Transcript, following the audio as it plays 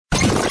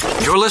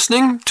You're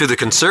listening to The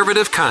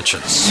Conservative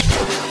Conscience.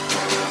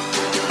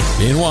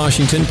 In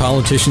Washington,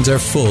 politicians are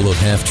full of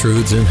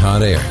half-truths and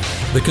hot air.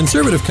 The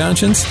Conservative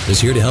Conscience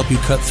is here to help you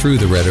cut through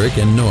the rhetoric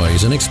and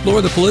noise and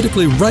explore the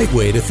politically right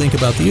way to think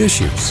about the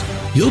issues.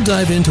 You'll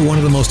dive into one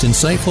of the most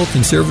insightful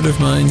conservative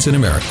minds in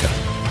America.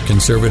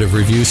 Conservative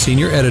Review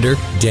Senior Editor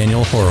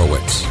Daniel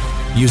Horowitz.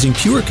 Using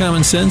pure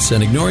common sense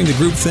and ignoring the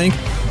groupthink,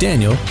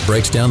 Daniel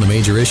breaks down the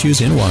major issues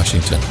in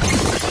Washington.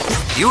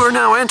 You are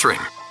now entering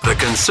The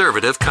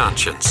Conservative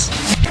Conscience.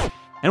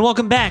 And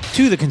welcome back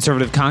to The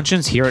Conservative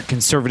Conscience here at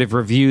Conservative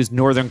Review's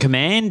Northern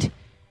Command.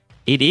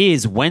 It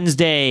is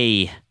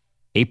Wednesday,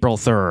 April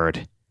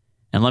 3rd.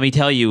 And let me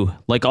tell you,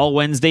 like all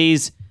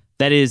Wednesdays,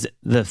 that is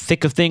the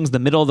thick of things, the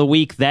middle of the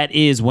week. That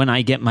is when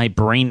I get my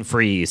brain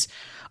freeze.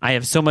 I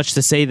have so much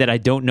to say that I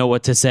don't know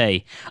what to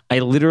say. I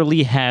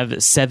literally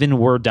have 7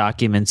 Word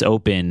documents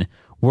open,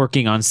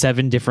 working on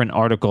 7 different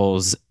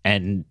articles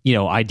and,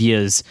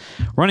 ideas,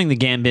 running the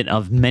gambit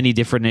of many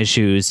different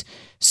issues.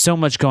 So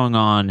much going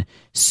on,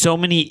 so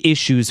many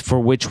issues for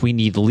which we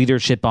need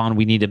leadership on.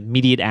 We need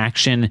immediate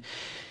action.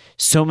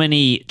 So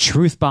many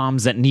truth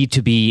bombs that need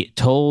to be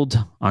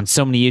told on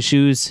so many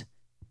issues,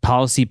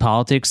 policy,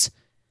 politics,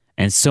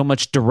 and so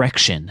much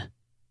direction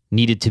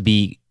needed to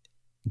be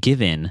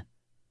given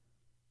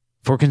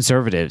for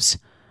conservatives.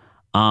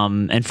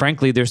 And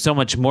frankly, there's so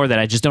much more that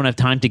I just don't have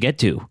time to get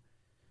to.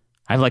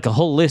 I have like a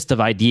whole list of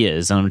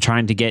ideas, and I'm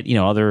trying to get,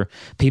 other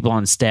people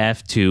on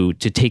staff to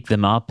take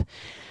them up.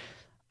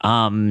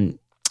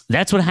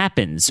 That's what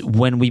happens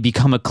when we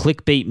become a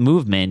clickbait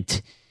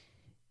movement.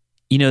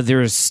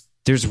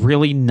 There's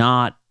really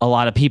not a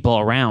lot of people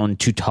around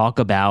to talk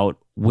about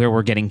where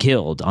we're getting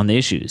killed on the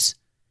issues.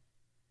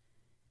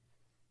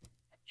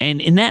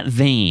 And in that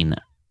vein,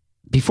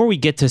 before we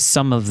get to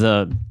some of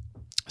the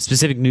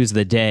specific news of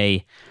the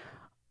day,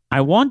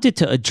 I wanted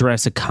to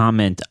address a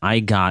comment I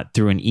got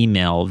through an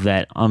email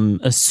that I'm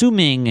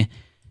assuming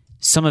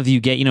some of you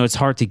get. It's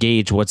hard to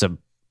gauge what's a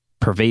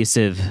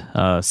pervasive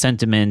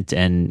sentiment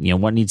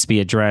and what needs to be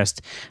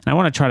addressed. And I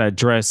want to try to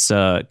address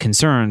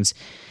concerns.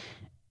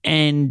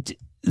 And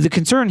the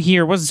concern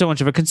here wasn't so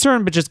much of a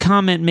concern, but just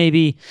comment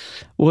maybe,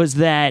 was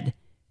that,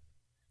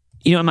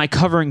 am I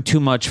covering too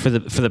much for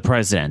the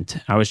president?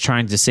 I was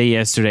trying to say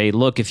yesterday,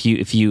 look, if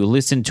you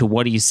listen to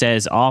what he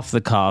says off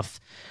the cuff,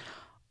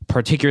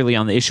 particularly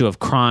on the issue of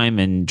crime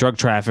and drug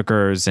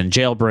traffickers and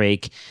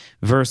jailbreak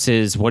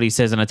versus what he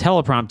says in a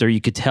teleprompter, you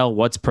could tell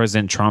what's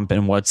President Trump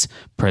and what's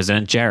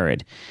President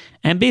Jared.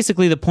 And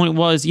basically the point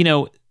was,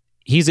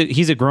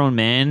 he's a grown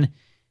man.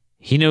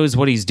 He knows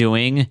what he's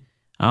doing.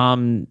 I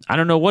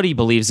don't know what he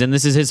believes in.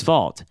 This is his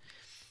fault.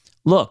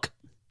 Look,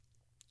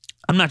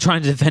 I'm not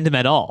trying to defend him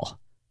at all.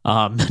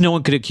 No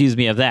one could accuse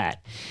me of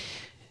that.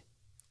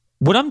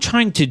 What I'm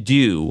trying to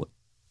do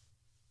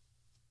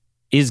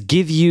is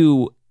give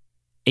you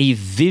a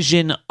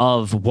vision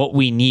of what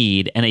we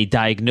need and a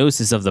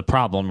diagnosis of the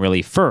problem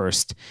really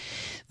first,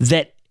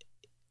 that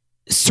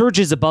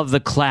surges above the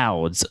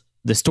clouds,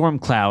 the storm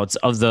clouds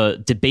of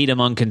the debate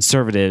among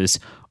conservatives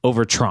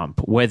over Trump,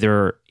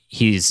 whether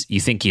you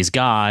think he's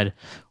God,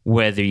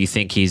 whether you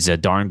think he's a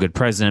darn good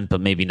president, but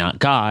maybe not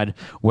God,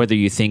 whether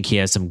you think he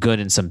has some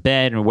good and some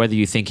bad, or whether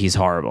you think he's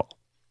horrible.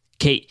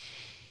 Okay,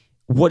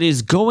 what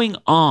is going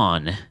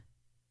on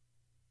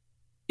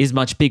is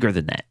much bigger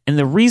than that. And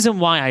the reason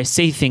why I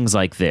say things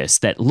like this,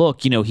 that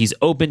look, he's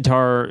open to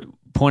our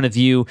point of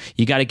view,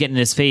 you got to get in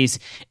his face,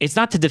 it's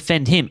not to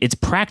defend him. It's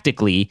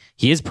practically,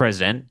 he is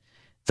president.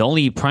 The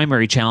only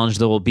primary challenge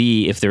there will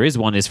be, if there is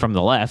one, is from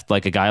the left,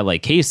 like a guy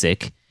like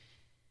Kasich.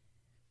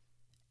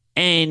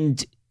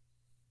 And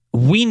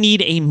we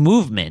need a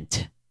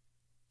movement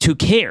to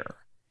care.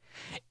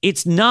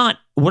 It's not,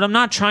 what I'm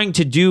not trying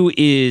to do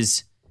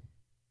is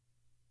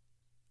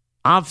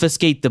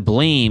obfuscate the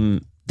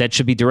blame that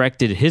should be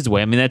directed his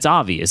way. I mean, that's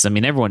obvious. I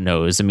mean, everyone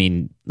knows. I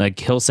mean, like,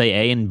 he'll say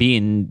A and B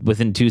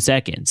within 2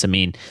 seconds. I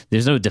mean,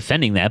 there's no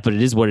defending that, but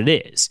it is what it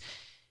is.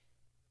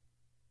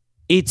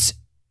 It's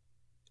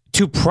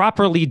to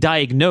properly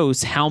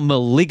diagnose how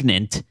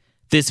malignant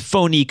this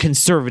phony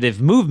conservative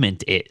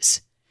movement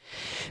is.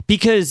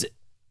 Because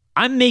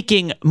I'm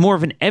making more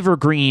of an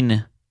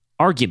evergreen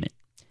argument.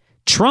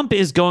 Trump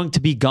is going to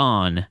be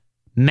gone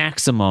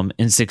maximum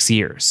in 6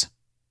 years.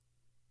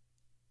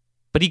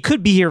 But he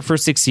could be here for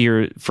 6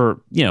 years,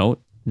 for,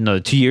 another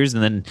 2 years,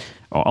 and then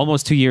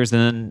almost 2 years,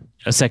 and then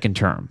a second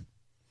term.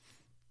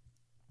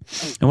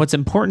 And what's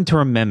important to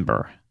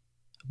remember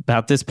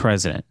about this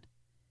president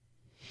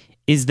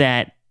is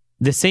that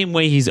the same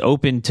way he's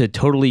open to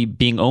totally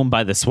being owned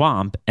by the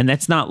swamp, and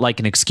that's not like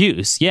an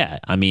excuse. Yeah,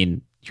 I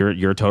mean,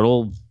 you're a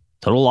total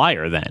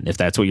liar then, if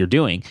that's what you're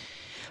doing.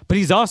 But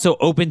he's also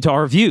open to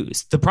our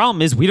views. The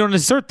problem is we don't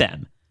assert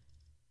them.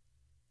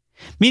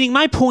 Meaning,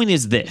 my point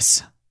is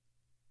this.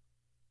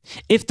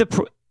 If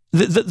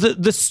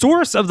the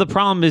source of the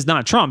problem is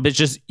not Trump, it's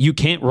just you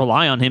can't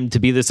rely on him to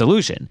be the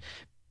solution,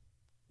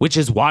 which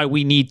is why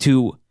we need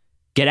to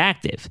get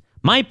active.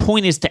 My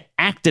point is to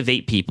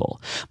activate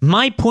people.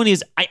 My point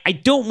is I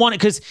don't want it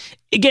because,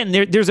 again,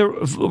 there's a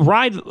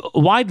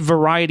wide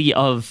variety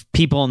of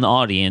people in the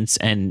audience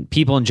and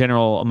people in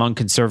general among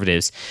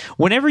conservatives.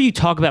 Whenever you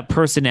talk about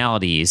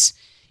personalities,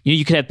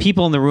 you could have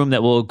people in the room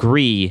that will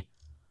agree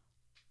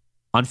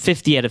on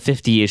 50 out of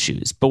 50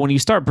 issues. But when you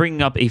start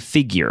bringing up a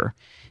figure,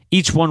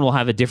 each one will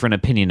have a different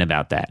opinion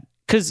about that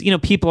because,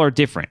 people are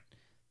different.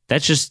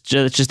 That's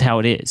just how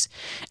it is.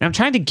 And I'm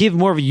trying to give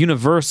more of a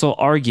universal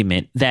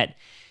argument that,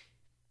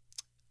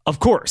 of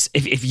course,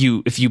 if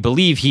you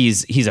believe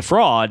he's a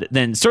fraud,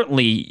 then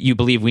certainly you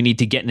believe we need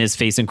to get in his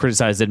face and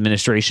criticize the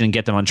administration and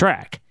get them on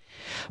track.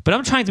 But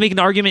I'm trying to make an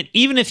argument,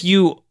 even if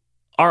you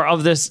are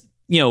of this,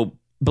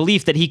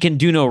 belief that he can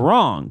do no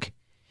wrong.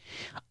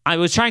 I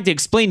was trying to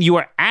explain you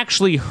are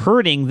actually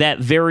hurting that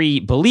very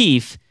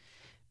belief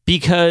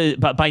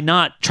by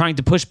not trying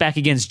to push back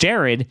against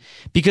Jared,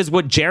 because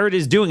what Jared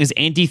is doing is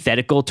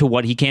antithetical to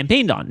what he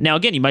campaigned on. Now,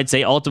 again, you might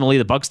say ultimately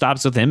the buck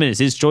stops with him and it's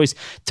his choice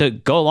to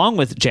go along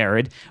with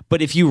Jared.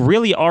 But if you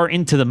really are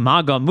into the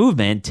MAGA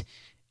movement,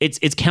 it's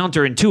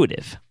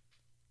counterintuitive.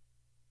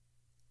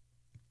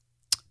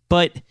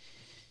 But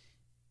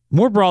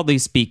more broadly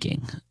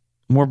speaking,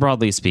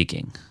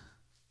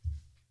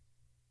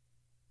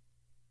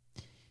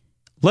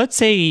 let's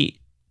say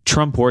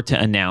Trump were to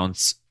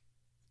announce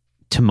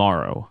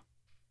tomorrow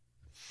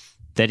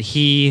that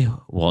he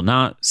will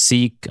not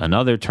seek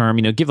another term,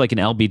 give like an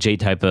LBJ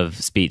type of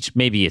speech.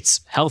 Maybe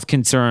it's health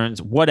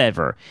concerns,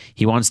 whatever.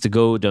 He wants to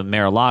go to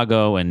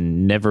Mar-a-Lago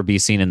and never be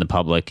seen in the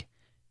public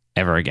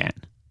ever again.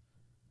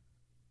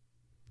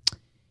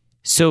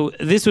 So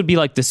this would be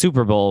like the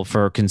Super Bowl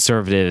for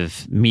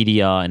conservative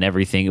media and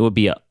everything. It would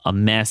be a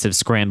massive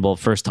scramble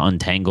first to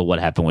untangle what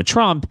happened with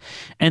Trump.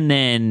 And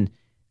then,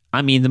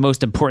 the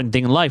most important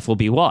thing in life will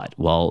be what?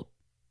 Well,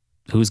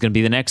 who's going to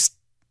be the next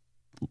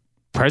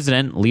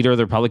president, leader of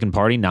the Republican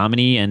Party,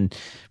 nominee, and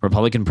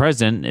Republican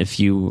president if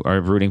you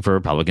are rooting for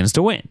Republicans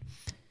to win.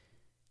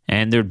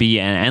 And there'd be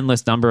an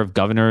endless number of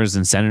governors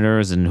and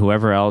senators and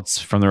whoever else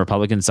from the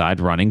Republican side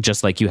running,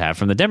 just like you have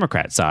from the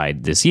Democrat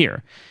side this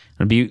year.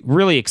 It'd be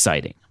really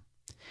exciting.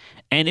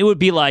 And it would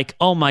be like,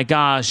 oh my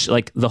gosh,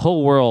 like the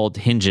whole world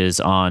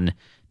hinges on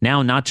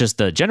now not just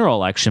the general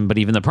election, but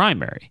even the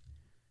primary.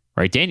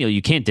 Right, Daniel,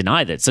 you can't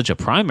deny that such a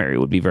primary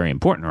would be very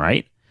important,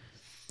 right?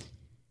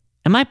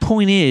 And my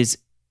point is,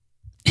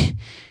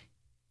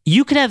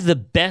 you could have the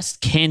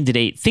best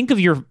candidate. Think of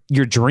your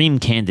dream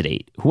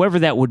candidate, whoever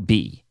that would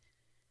be.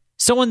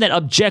 Someone that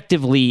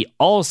objectively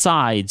all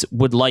sides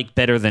would like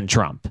better than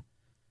Trump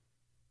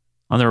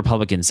on the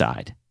Republican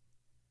side.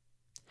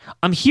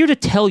 I'm here to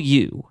tell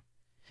you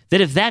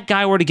that if that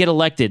guy were to get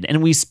elected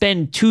and we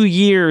spend 2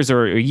 years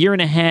or a year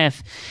and a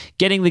half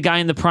getting the guy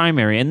in the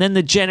primary and then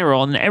the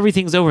general and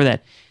everything's over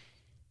that,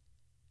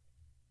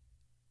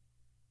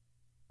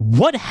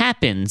 what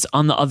happens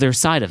on the other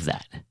side of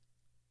that?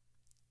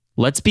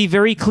 Let's be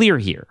very clear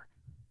here.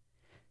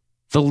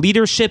 The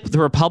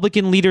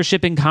Republican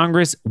leadership in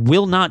Congress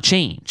will not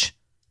change.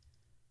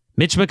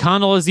 Mitch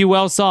McConnell, as you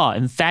well saw,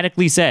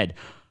 emphatically said,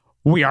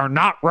 "We are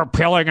not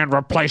repealing and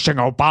replacing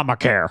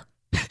Obamacare."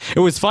 It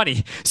was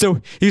funny.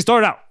 So he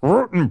started out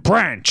root and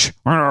branch.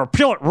 We're going to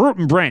repeal it, root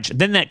and branch.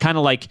 Then that kind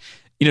of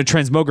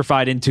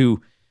transmogrified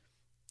into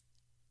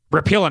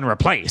repeal and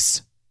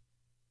replace.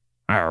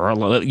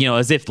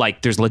 As if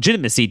there's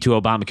legitimacy to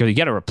Obamacare. You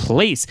got to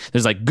replace.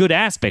 There's good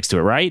aspects to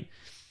it, right?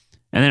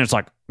 And then it's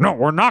no,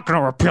 we're not going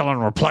to repeal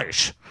and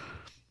replace.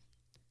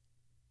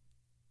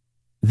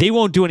 They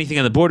won't do anything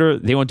on the border.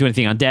 They won't do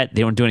anything on debt.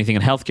 They won't do anything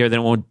on healthcare. They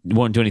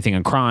won't do anything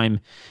on crime.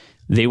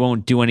 They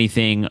won't do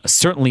anything,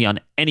 certainly on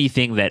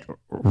anything that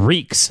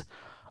reeks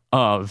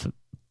of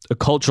a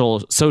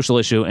cultural, social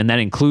issue, and that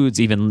includes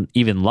even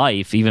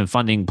life, even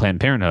funding Planned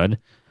Parenthood,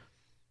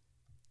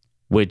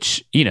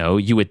 which,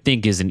 you would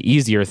think is an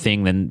easier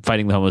thing than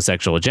fighting the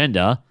homosexual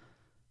agenda.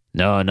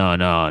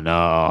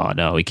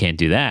 No, we can't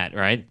do that,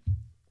 right?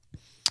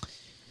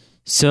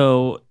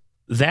 So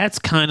that's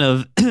kind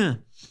of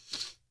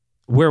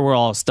where we're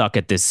all stuck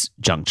at this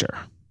juncture.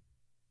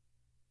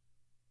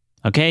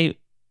 Okay?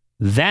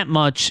 That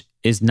much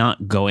is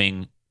not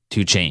going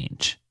to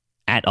change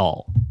at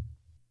all.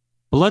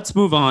 But let's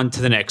move on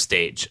to the next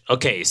stage.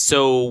 Okay,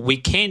 so we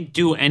can't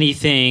do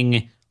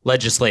anything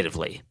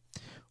legislatively.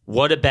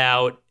 What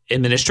about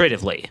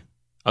administratively?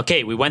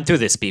 Okay, we went through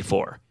this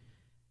before.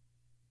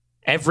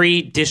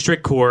 Every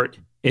district court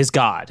is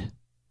God.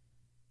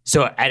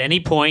 So at any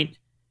point,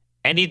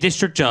 any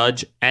district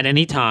judge at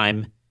any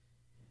time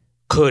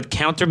could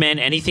countermand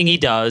anything he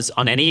does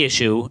on any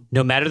issue,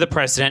 no matter the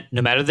precedent,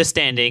 no matter the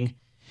standing,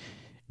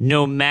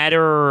 no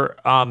matter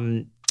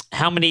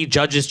how many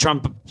judges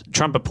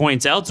Trump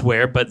appoints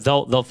elsewhere, but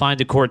they'll find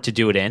a court to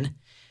do it in.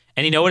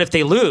 And you know what? If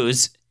they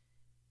lose,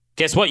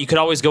 guess what? You could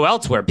always go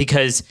elsewhere,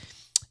 because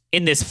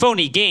in this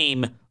phony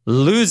game,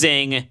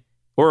 losing,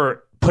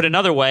 or put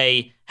another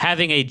way,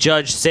 having a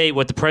judge say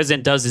what the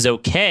president does is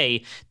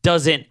okay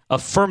doesn't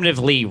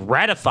affirmatively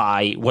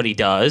ratify what he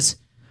does.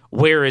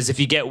 Whereas if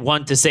you get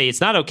one to say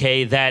it's not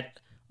okay, that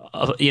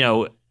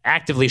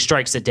actively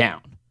strikes it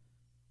down.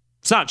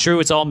 It's not true.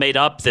 It's all made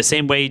up. The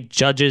same way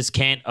judges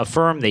can't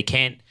affirm, they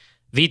can't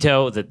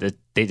veto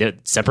the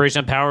separation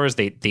of powers.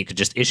 They could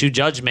just issue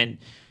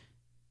judgment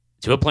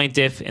to a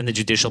plaintiff in the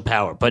judicial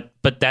power. But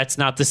that's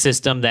not the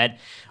system that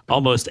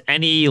almost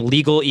any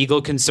legal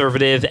ego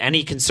conservative,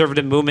 any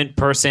conservative movement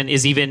person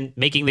is even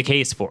making the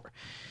case for.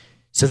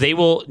 So they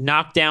will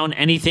knock down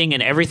anything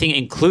and everything,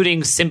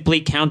 including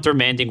simply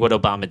countermanding what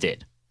Obama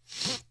did.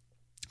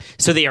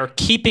 So they are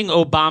keeping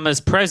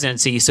Obama's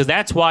presidency. So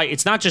that's why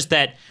it's not just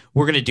that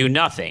we're going to do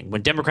nothing.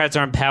 When Democrats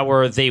are in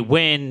power, they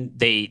win,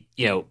 they,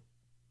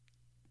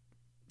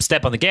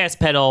 step on the gas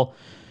pedal.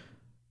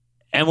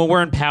 And when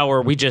we're in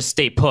power, we just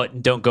stay put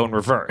and don't go in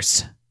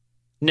reverse.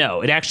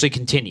 No, it actually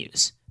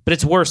continues. But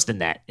it's worse than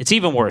that. It's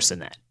even worse than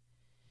that.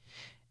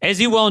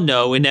 As you well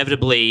know,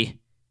 inevitably,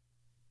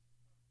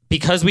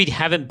 because we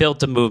haven't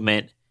built a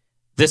movement,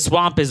 the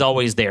swamp is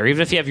always there.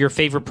 Even if you have your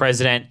favorite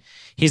president,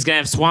 he's going to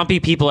have swampy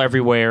people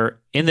everywhere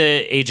in the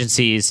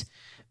agencies.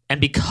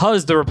 And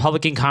because the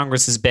Republican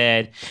Congress is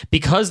bad,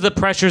 because the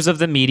pressures of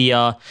the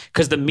media,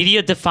 because the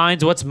media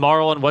defines what's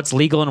moral and what's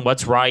legal and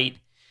what's right,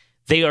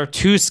 they are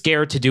too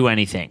scared to do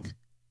anything.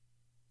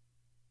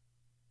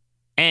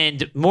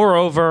 And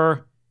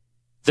moreover,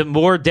 the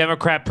more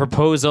Democrat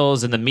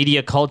proposals and the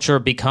media culture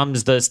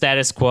becomes the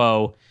status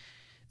quo,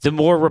 the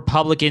more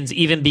Republicans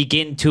even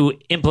begin to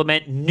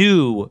implement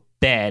new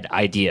bad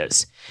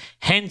ideas.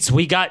 Hence,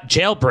 we got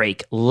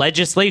jailbreak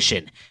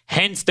legislation.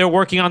 Hence, they're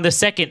working on the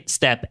Second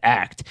Step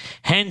Act.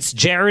 Hence,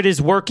 Jared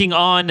is working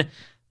on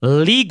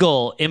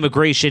legal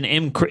immigration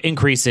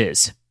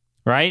increases,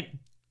 right?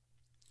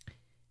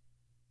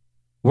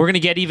 We're going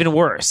to get even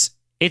worse.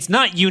 It's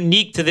not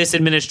unique to this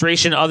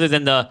administration other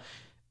than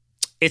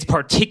it's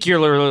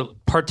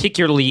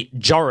particularly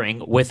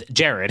jarring with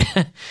Jared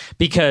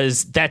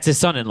because that's his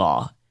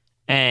son-in-law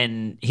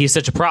and he's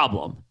such a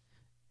problem.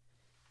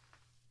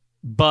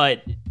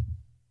 But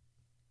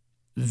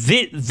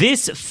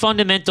this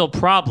fundamental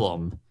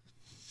problem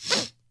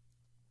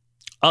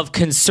of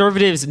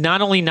conservatives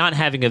not only not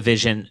having a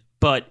vision,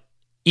 but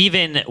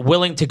even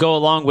willing to go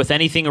along with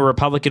anything a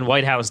Republican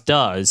White House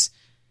does,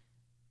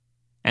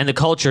 and the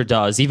culture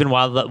does, even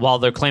while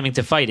they're claiming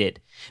to fight it,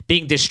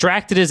 being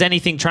distracted as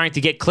anything trying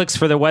to get clicks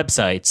for their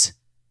websites.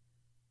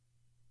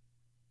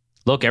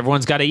 Look,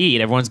 everyone's got to eat.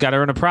 Everyone's got to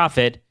earn a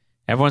profit.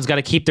 Everyone's got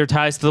to keep their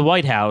ties to the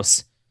White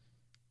House.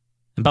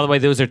 And by the way,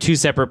 those are two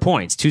separate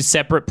points, two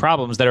separate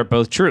problems that are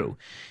both true.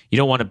 You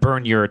don't want to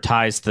burn your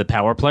ties to the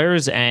power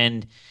players,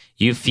 and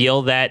you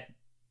feel that,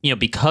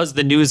 because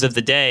the news of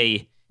the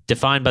day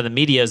defined by the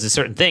media is a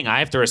certain thing, I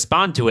have to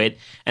respond to it,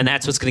 and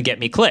that's what's going to get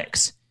me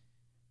clicks.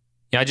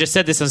 I just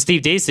said this on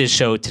Steve Deace's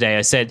show today.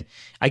 I said,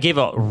 I gave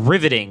a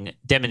riveting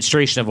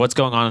demonstration of what's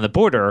going on the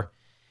border,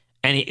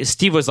 and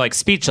Steve was like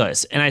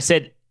speechless. And I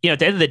said, at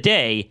the end of the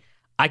day,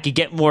 I could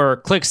get more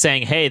clicks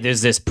saying, hey,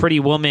 there's this pretty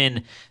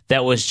woman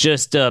that was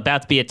just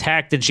about to be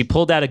attacked, and she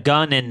pulled out a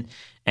gun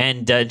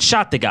and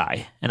shot the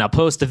guy, and I'll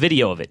post a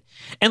video of it.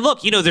 And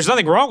look, there's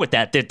nothing wrong with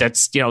that.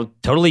 That's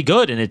totally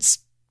good, and it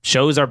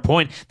shows our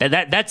point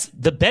that's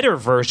the better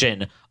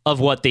version of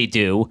what they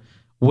do,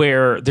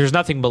 where there's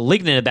nothing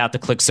malignant about the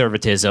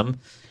clickservatism.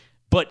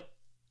 But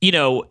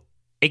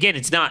again,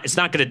 it's not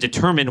going to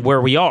determine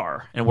where we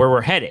are and where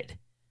we're headed.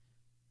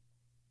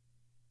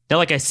 Now,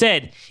 like I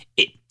said,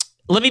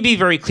 let me be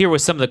very clear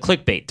with some of the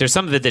clickbait. There's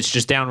some of it that's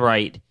just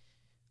downright,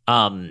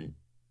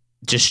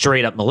 just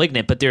straight up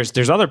malignant. But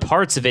there's other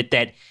parts of it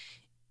that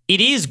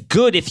it is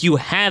good if you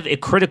have a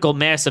critical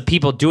mass of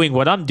people doing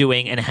what I'm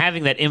doing and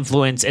having that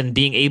influence and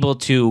being able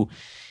to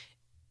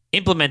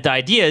implement the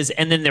ideas.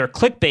 And then their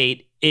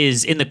clickbait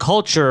is in the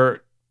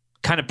culture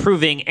kind of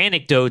proving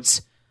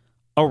anecdotes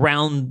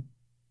around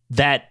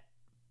that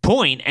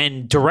point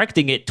and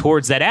directing it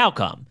towards that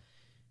outcome.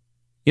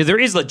 There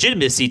is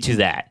legitimacy to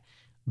that.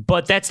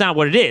 But that's not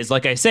what it is.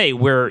 Like I say,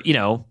 we're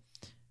an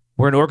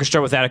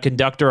orchestra without a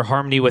conductor,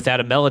 harmony without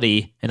a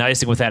melody, and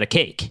icing without a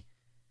cake.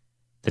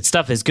 That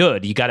stuff is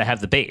good. You got to have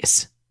the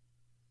bass.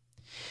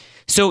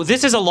 So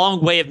this is a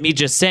long way of me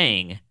just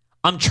saying,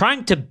 I'm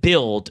trying to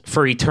build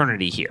for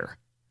eternity here.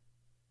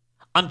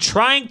 I'm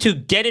trying to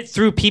get it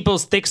through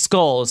people's thick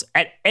skulls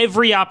at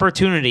every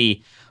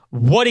opportunity.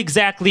 What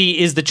exactly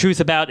is the truth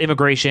about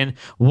immigration?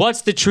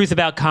 What's the truth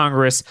about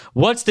Congress?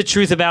 What's the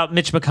truth about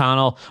Mitch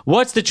McConnell?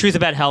 What's the truth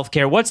about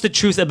healthcare? What's the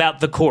truth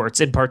about the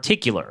courts in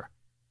particular?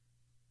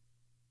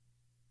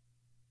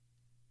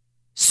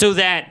 So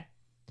that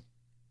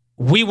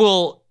we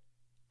will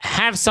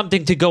have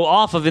something to go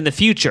off of in the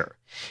future.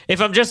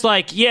 If I'm just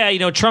like,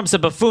 Trump's a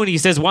buffoon. He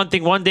says one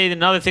thing one day, then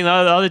another thing the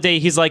other day.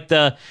 He's like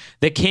the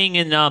king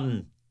in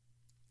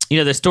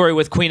the story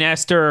with Queen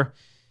Esther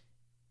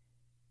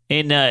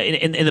in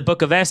the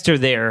book of Esther.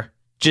 There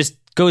just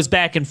goes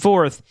back and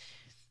forth.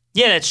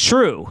 Yeah, that's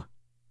true.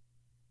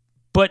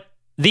 But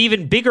the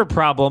even bigger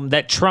problem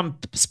that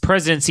Trump's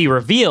presidency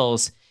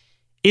reveals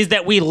is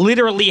that we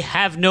literally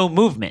have no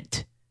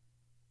movement.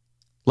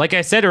 Like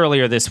I said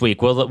earlier this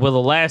week, will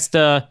the last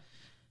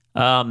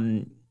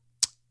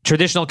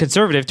traditional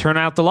conservative turn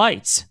out the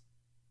lights?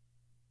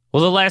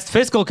 Will the last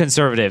fiscal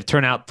conservative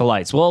turn out the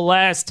lights? Will the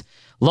last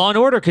law and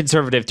order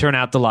conservative turn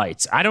out the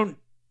lights? I don't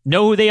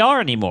know who they are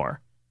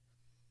anymore.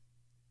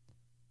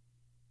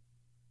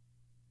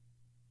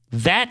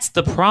 That's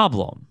the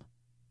problem.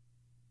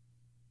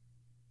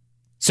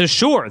 So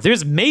sure,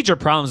 there's major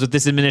problems with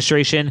this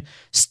administration,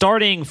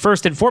 starting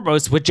first and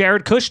foremost with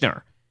Jared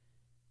Kushner.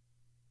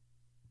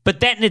 But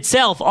that in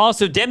itself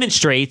also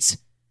demonstrates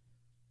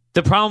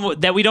the problem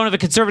that we don't have a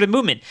conservative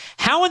movement.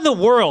 How in the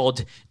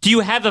world do you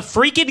have a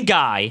freaking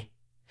guy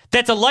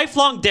that's a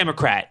lifelong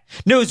Democrat,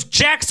 knows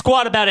jack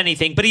squat about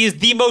anything, but he is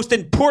the most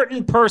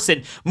important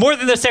person, more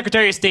than the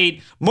Secretary of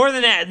State, more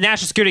than the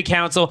National Security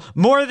Council,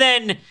 more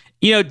than,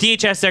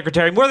 DHS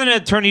Secretary, more than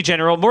an Attorney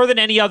General, more than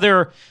any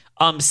other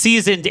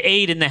seasoned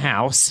aide in the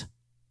House.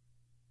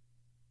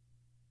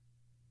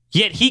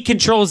 Yet he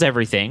controls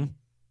everything.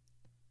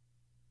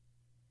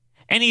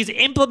 And he's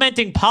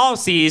implementing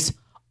policies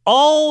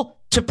all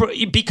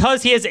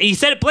because he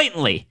said it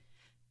blatantly.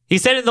 He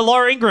said it in the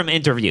Laura Ingraham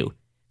interview,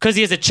 because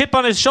he has a chip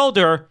on his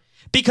shoulder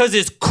because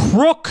his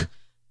crook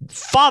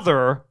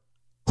father,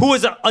 who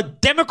was a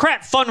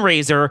Democrat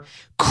fundraiser,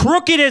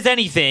 crooked as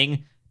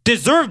anything,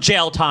 deserved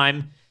jail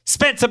time,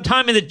 spent some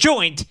time in the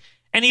joint,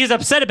 and he is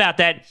upset about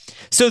that.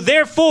 So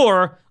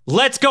therefore,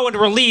 let's go and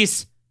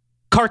release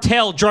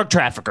cartel drug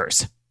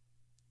traffickers.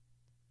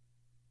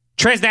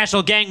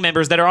 Transnational gang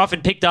members that are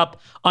often picked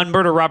up on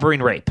murder, robbery,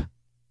 and rape.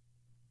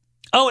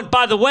 Oh, and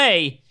by the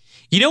way,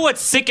 you know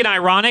what's sick and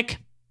ironic?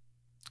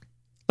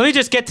 Let me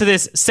just get to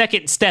this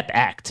Second Step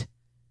Act.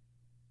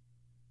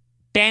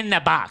 Ban the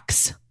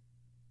box.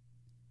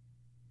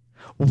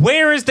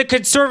 Where is the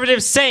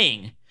conservative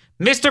saying,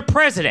 Mr.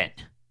 President,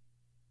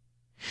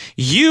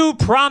 you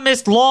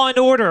promised law and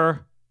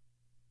order,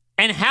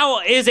 and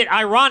how is it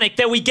ironic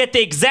that we get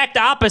the exact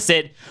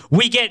opposite?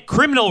 We get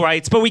criminal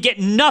rights, but we get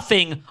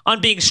nothing on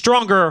being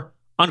stronger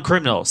on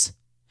criminals.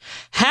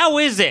 How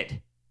is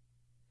it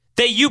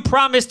that you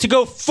promised to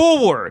go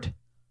forward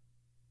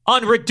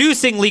on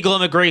reducing legal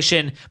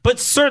immigration, but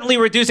certainly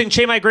reducing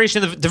chain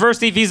migration, the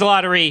diversity visa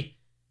lottery,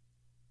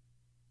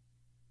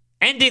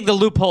 ending the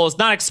loopholes,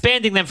 not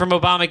expanding them from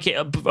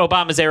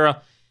Obama's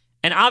era,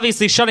 and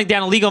obviously shutting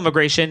down illegal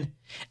immigration?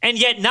 And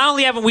yet, not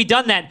only haven't we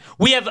done that,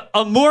 we have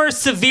a more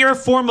severe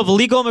form of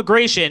illegal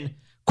immigration,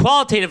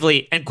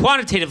 qualitatively and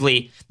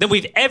quantitatively, than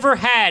we've ever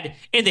had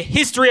in the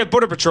history of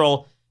Border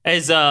Patrol,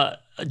 as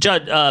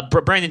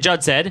Brandon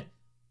Judd said.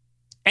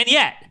 And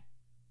yet,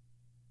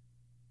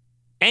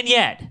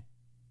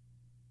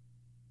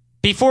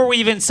 before we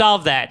even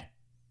solve that,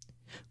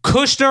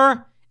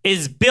 Kushner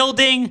is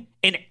building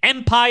an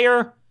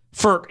empire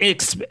for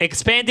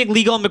expanding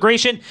legal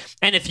immigration.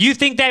 And if you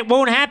think that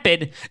won't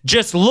happen,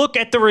 just look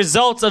at the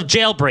results of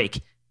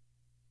Jailbreak.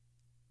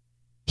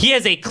 He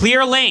has a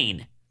clear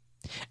lane.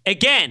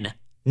 Again,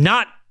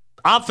 not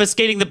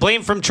obfuscating the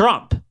blame from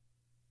Trump.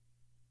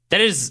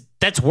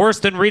 That's worse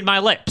than read my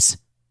lips.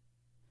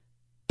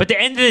 But at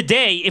the end of the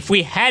day, if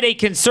we had a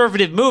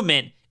conservative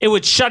movement, it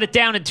would shut it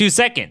down in 2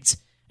 seconds,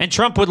 and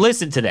Trump would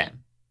listen to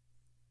them.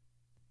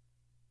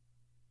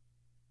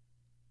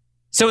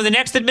 So in the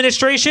next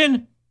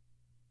administration,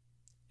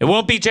 it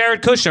won't be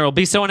Jared Kushner. It'll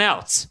be someone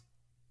else.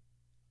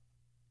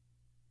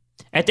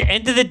 At the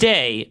end of the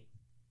day,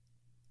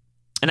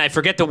 and I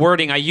forget the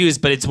wording I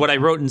used, but it's what I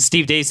wrote in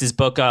Steve Deace's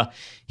book.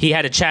 He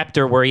had a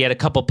chapter where he had a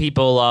couple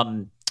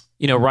people,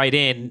 write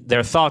in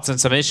their thoughts on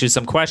some issues,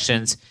 some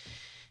questions.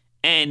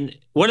 And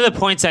one of the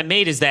points I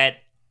made is that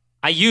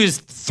I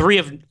used 3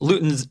 of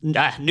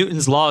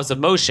Newton's laws of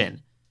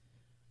motion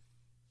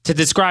to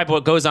describe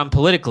what goes on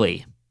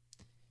politically.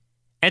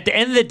 At the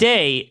end of the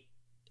day,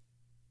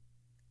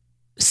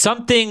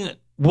 something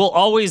will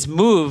always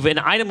move, an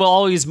item will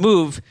always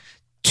move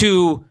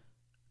to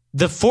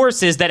the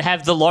forces that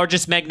have the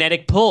largest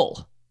magnetic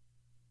pull.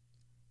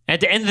 At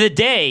the end of the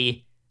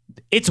day,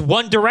 it's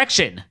one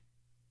direction.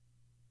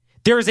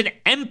 There is an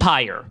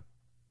empire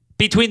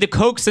between the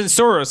Kochs and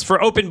Soros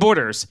for open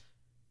borders,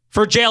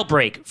 for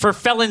Jailbreak, for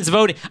felons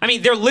voting. I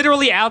mean, they're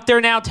literally out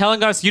there now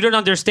telling us, you don't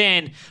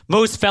understand,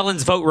 most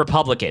felons vote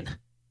Republican.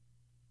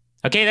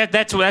 Okay,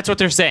 that's what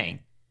they're saying.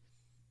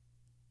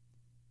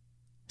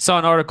 Saw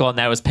an article on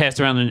that, was passed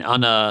around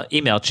on an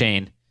email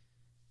chain.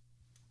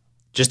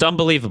 Just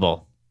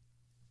unbelievable.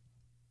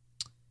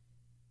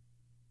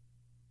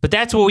 But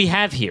that's what we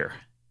have here.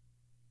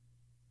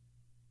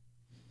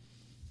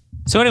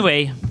 So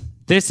anyway,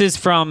 this is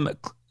from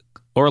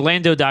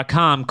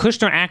Orlando.com.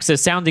 Kushner acts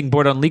as sounding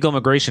board on legal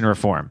immigration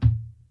reform.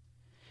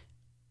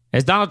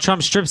 As Donald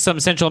Trump strips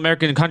some Central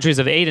American countries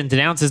of aid and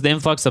denounces the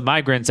influx of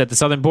migrants at the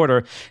southern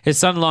border, his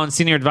son-in-law and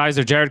senior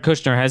advisor Jared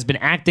Kushner has been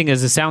acting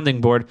as a sounding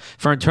board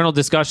for internal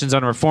discussions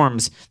on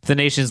reforms to the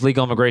nation's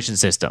legal immigration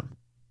system.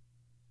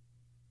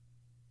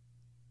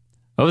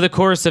 Over the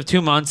course of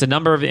 2 months, a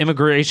number of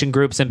immigration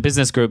groups and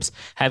business groups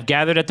have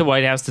gathered at the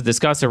White House to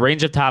discuss a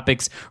range of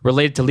topics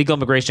related to legal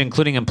immigration,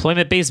 including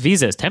employment-based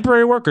visas,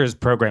 temporary workers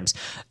programs,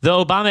 the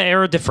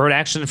Obama-era Deferred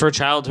Action for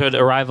Childhood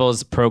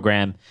Arrivals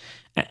program,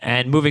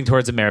 and moving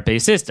towards a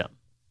merit-based system.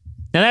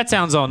 Now, that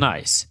sounds all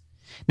nice.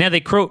 Now,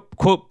 they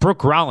quote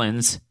Brooke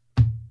Rollins,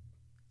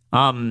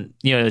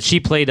 She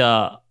played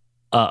a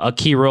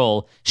key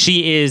role.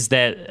 She is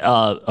that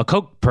a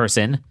Koch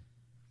person.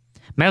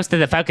 Most of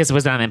the focus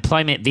was on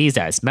employment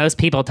visas. Most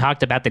people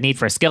talked about the need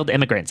for skilled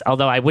immigrants,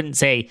 although I wouldn't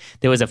say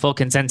there was a full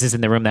consensus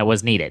in the room that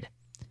was needed.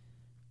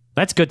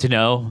 That's good to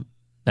know.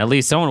 At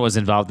least someone was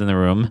involved in the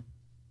room.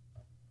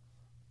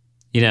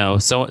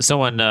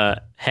 Someone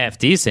half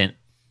decent.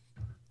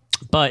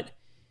 But,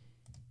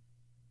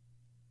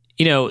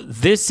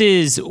 this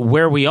is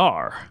where we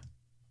are.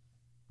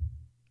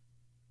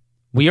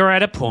 We are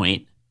at a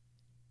point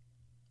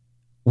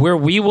where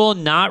we will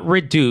not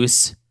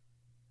reduce.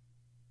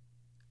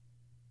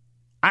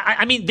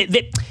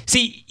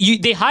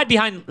 They hide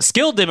behind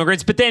skilled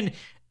immigrants, but then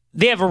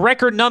they have a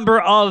record number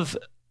of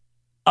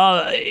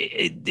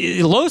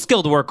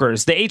low-skilled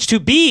workers, the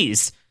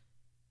H-2Bs.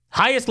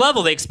 Highest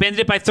level, they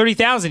expanded it by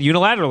 30,000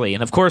 unilaterally.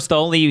 And, of course, the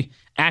only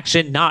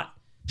action not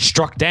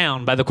struck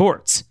down by the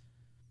courts.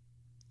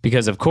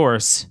 Because, of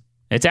course,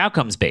 it's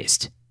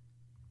outcomes-based.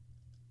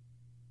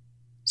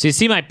 So you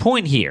see my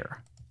point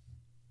here.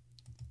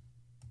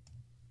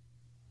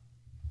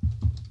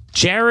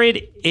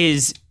 Jared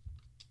is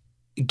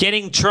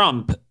getting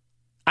Trump.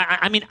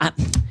 I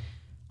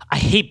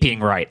hate being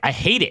right. I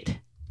hate it.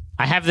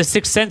 I have the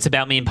sixth sense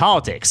about me in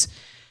politics.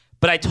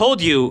 But I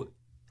told you,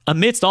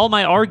 amidst all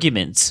my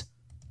arguments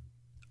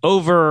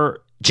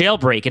over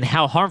jailbreak and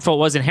how harmful it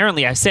was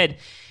inherently, I said,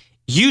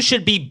 you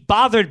should be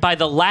bothered by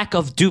the lack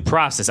of due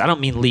process. I don't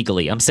mean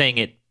legally. I'm saying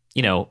it,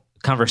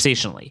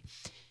 conversationally.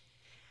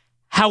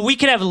 How we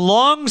could have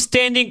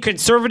long-standing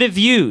conservative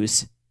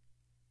views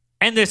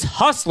and this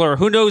hustler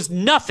who knows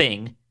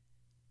nothing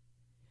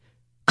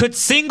could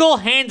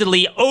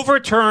single-handedly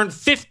overturn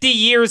 50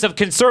 years of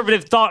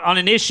conservative thought on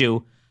an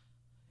issue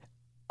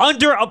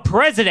under a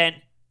president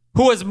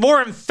who was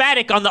more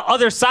emphatic on the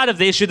other side of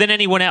the issue than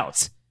anyone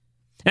else.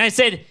 And I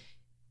said,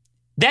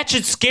 that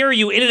should scare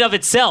you in and of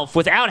itself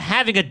without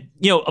having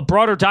a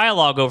broader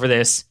dialogue over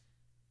this.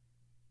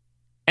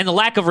 And the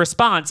lack of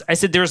response, I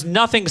said, there's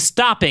nothing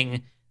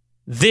stopping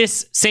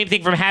this same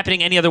thing from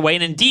happening any other way.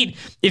 And indeed,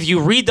 if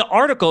you read the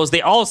articles,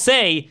 they all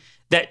say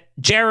that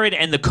Jared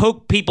and the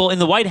Koch people in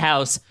the White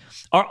House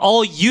are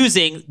all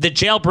using the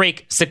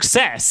jailbreak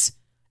success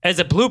as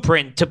a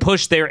blueprint to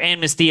push their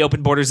amnesty,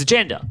 open borders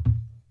agenda.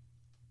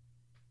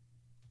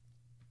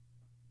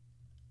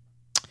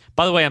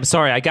 By the way, I'm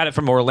sorry, I got it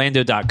from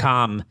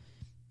Orlando.com.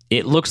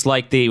 It looks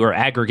like they were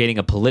aggregating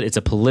it's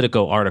a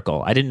Politico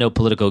article. I didn't know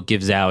Politico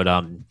gives out,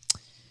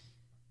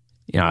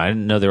 I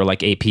didn't know they were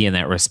like AP in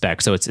that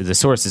respect. So the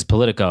source is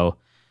Politico.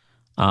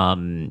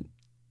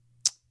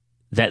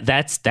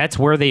 That's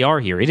where they are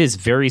here. It is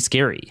very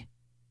scary.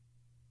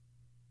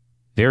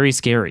 Very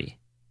scary.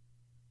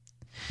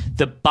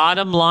 The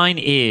bottom line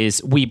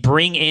is we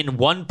bring in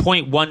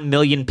 1.1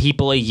 million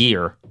people a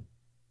year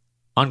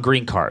on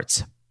green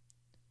cards.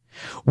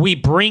 We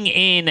bring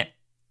in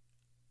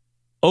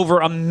over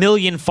 1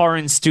 million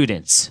foreign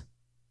students.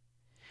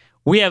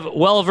 We have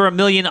well over 1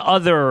 million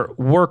other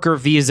worker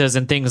visas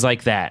and things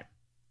like that.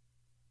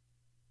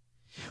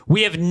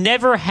 We have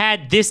never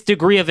had this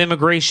degree of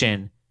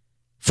immigration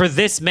for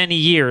this many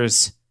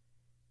years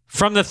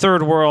from the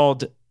third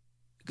world.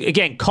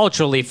 Again,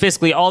 culturally,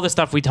 fiscally, all the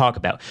stuff we talk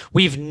about.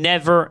 We've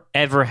never,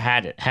 ever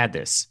had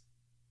this.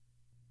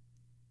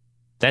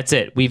 That's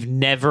it. We've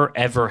never,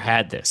 ever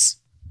had this.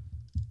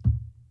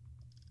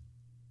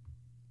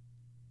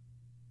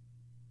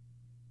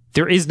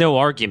 There is no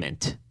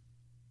argument.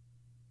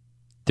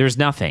 There's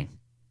nothing.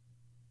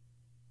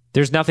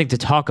 There's nothing to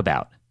talk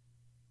about.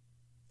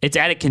 It's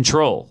out of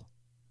control.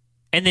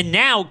 And then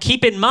now,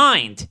 keep in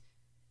mind,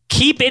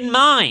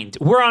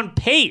 we're on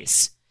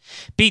pace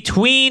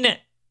between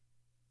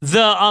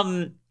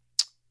the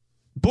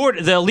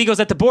illegals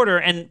at the border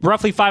and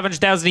roughly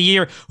 500,000 a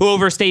year who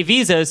overstay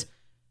visas.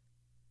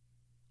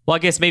 Well, I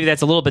guess maybe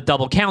that's a little bit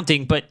double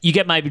counting, but you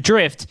get my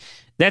drift.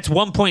 That's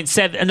another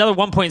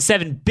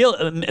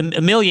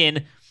 1.7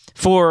 million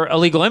for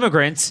illegal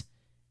immigrants.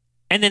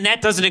 And then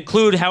that doesn't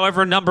include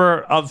however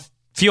number of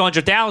few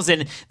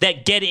 100,000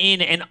 that get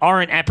in and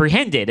aren't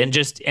apprehended,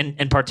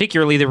 and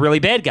particularly the really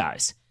bad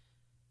guys.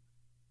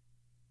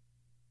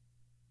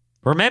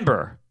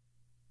 Remember,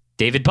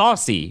 David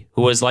Bossie,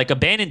 who was like a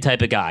Bannon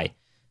type of guy,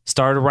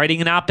 started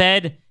writing an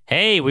op-ed.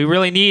 Hey,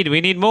 we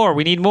need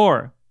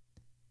more.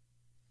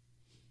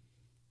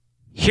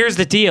 Here's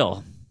the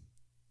deal.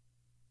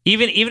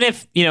 Even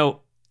if,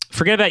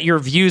 forget about your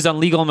views on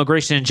legal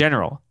immigration in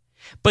general,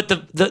 but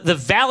the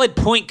valid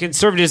point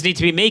conservatives need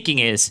to be making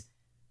is,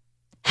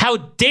 how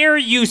dare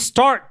you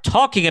start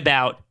talking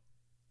about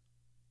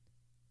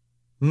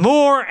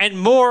more and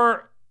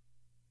more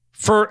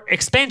for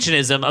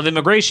expansionism of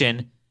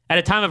immigration at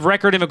a time of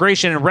record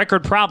immigration and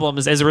record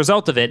problems as a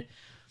result of it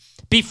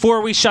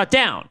before we shut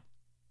down.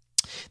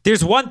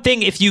 There's one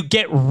thing, if you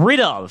get rid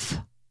of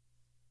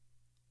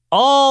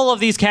all of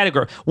these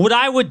categories, what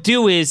I would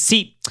do is,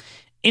 see,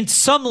 in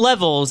some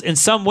levels, in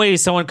some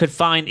ways, someone could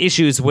find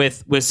issues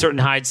with certain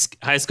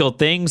high-skilled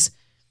things.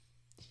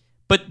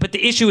 But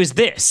the issue is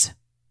this.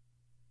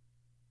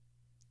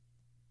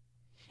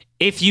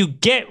 if you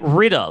get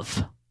rid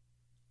of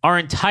our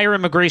entire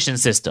immigration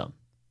system,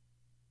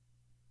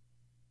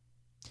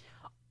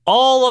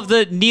 all of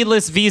the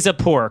needless visa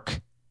pork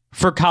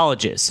for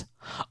colleges,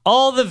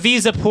 all the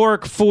visa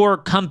pork for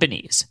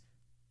companies,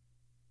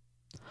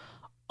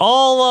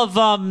 all of,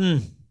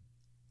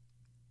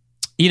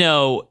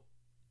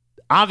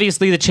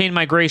 obviously the chain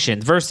migration,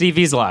 diversity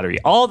visa lottery,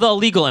 all the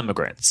illegal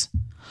immigrants,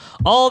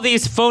 all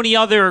these phony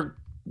other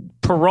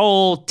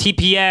parole,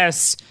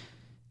 TPS,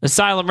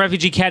 asylum,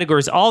 refugee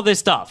categories, all this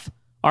stuff.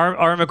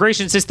 Our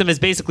immigration system is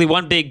basically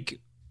one big,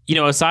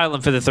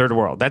 asylum for the third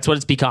world. That's what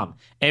it's become.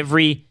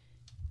 Every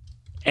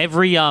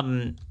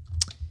category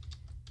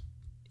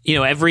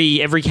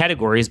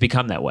has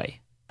become that way.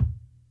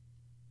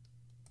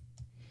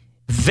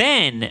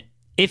 Then,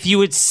 if you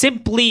would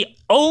simply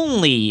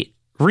only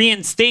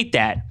reinstate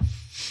that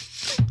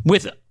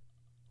with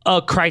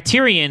a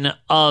criterion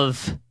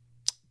of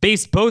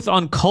based both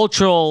on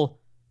cultural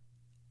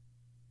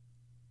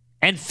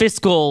and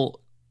fiscal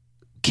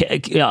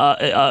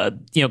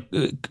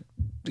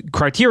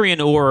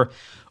criterion or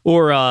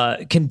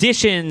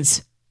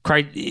conditions,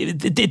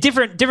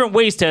 different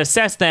ways to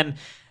assess them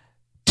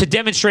to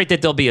demonstrate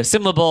that they'll be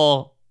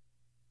assimilable,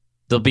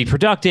 they'll be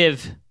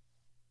productive.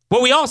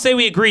 What we all say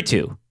we agree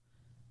to.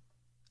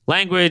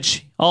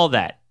 Language, all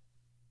that.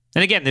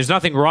 And again, there's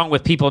nothing wrong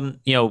with people,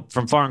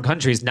 from foreign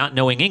countries not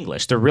knowing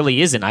English. There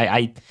really isn't.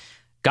 I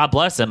God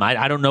bless them.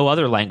 I don't know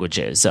other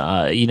languages.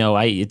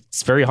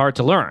 It's very hard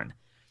to learn.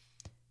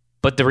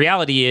 But the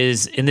reality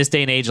is, in this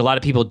day and age, a lot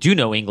of people do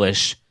know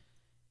English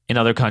in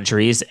other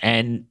countries.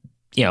 And,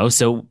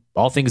 so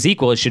all things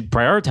equal, it should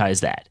prioritize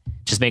that.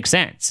 It just makes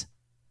sense.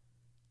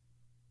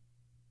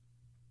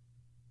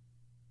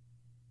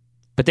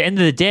 But at the end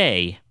of the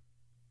day,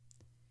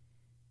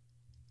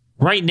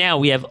 right now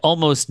we have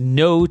almost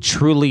no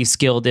truly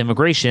skilled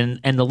immigration,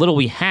 and the little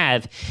we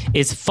have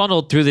is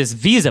funneled through this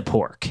visa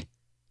pork.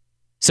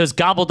 So it's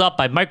gobbled up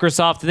by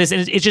Microsoft and this,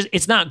 and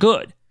it's not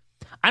good.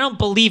 I don't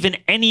believe in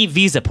any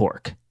visa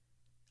pork.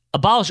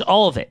 Abolish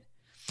all of it.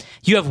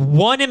 You have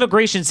one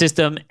immigration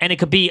system, and it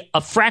could be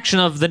a fraction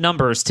of the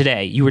numbers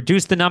today. You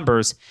reduce the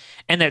numbers,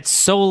 and that's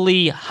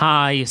solely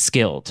high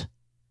skilled,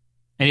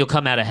 and you'll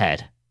come out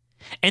ahead.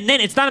 And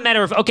then it's not a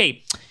matter of,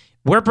 okay,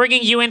 we're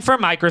bringing you in for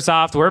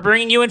Microsoft. We're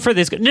bringing you in for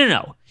this.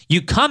 No.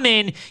 You come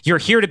in, you're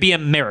here to be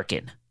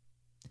American.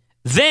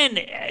 Then,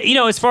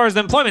 as far as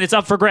the employment, it's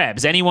up for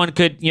grabs. Anyone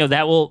could,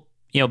 that will,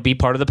 be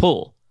part of the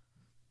pool.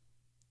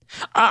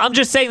 I'm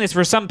just saying this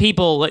for some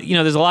people,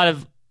 there's a lot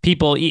of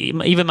people,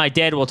 even my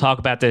dad will talk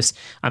about this.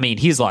 I mean,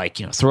 he's like,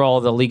 throw all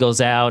the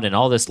illegals out and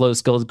all this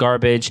low-skilled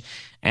garbage.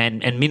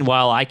 And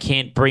meanwhile, I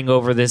can't bring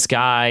over this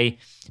guy.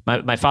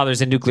 My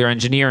father's in nuclear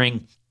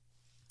engineering,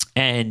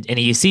 and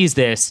he sees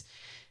this.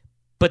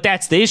 But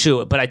that's the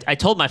issue. But I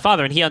told my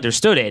father, and he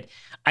understood it.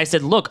 I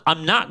said, look,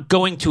 I'm not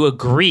going to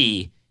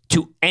agree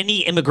to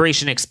any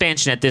immigration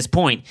expansion at this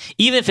point,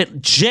 even if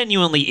it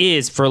genuinely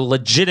is for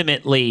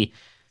legitimately,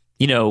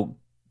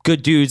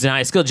 good dudes and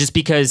high skill, just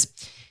because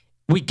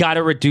we got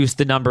to reduce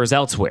the numbers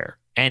elsewhere.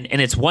 And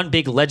it's one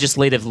big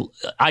legislative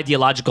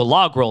ideological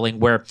log rolling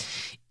where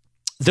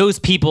those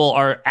people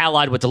are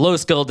allied with the low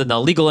skilled and the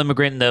illegal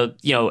immigrant and the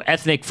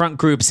ethnic front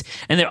groups,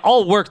 and they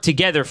all work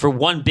together for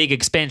one big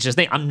expansionist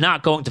thing. I'm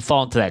not going to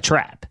fall into that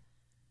trap.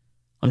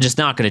 I'm just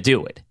not going to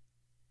do it.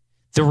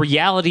 The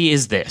reality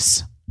is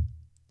this.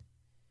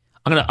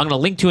 I'm gonna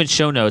link to in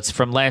show notes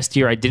from last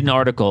year. I did an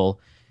article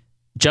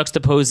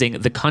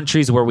juxtaposing the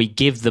countries where we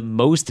give the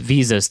most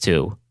visas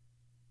to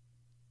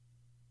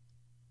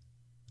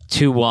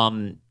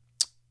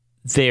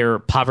their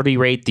poverty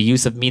rate, the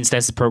use of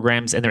means-tested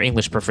programs, and their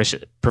English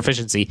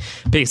proficiency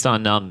based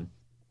on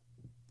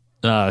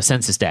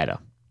census data.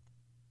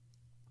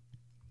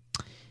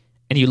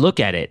 And you look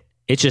at it,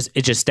 it's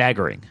just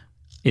staggering.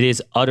 It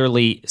is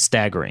utterly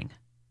staggering.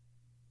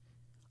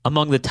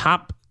 Among the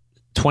top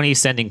 20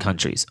 sending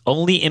countries,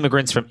 only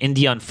immigrants from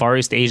India and Far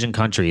East Asian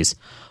countries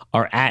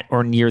are at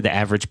or near the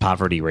average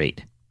poverty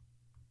rate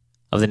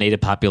of the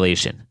native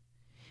population.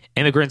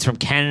 Immigrants from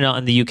Canada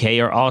and the UK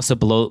are also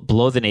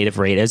below the native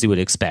rate, as you would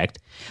expect,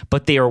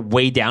 but they are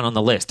way down on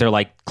the list. They're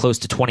like close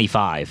to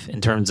 25 in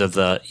terms of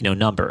the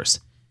numbers.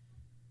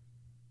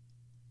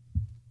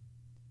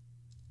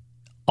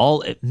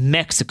 All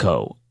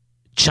Mexico,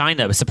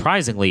 China,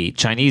 surprisingly,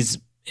 Chinese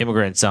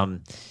immigrants,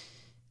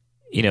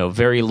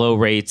 very low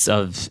rates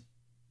of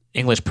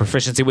English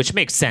proficiency, which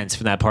makes sense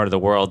from that part of the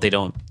world. They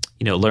don't,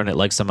 learn it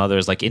like some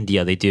others, like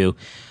India, they do.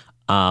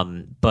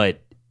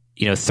 But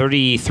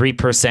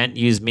 33%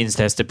 use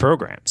means-tested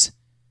programs.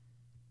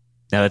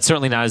 Now, that's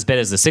certainly not as bad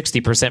as the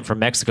 60% from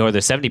Mexico or the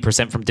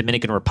 70% from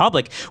Dominican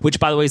Republic, which,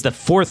 by the way, is the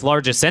fourth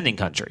largest sending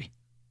country.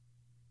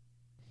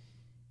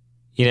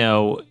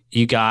 You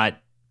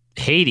got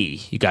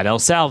Haiti, you got El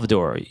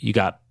Salvador,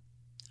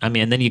 and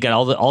then you got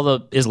all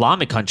the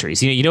Islamic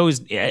countries.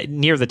 Who's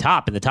near the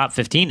top, in the top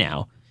 15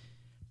 now?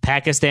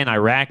 Pakistan,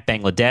 Iraq,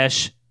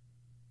 Bangladesh.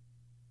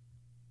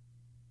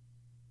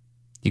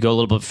 You go a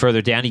little bit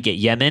further down, you get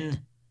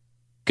Yemen.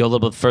 Go a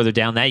little bit further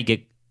down that, you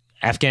get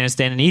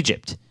Afghanistan and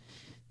Egypt.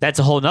 that's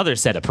a whole nother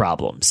set of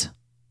problems.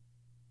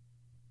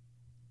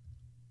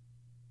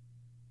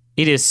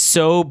 It is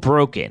so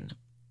broken.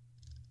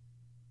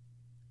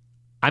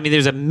 I mean,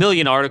 there's a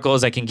million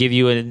articles I can give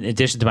you in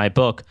addition to my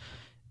book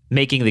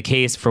making the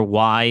case for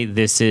why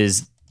this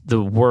is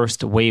the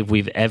worst wave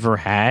we've ever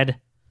had.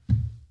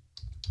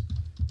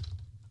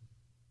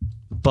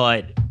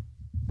 But,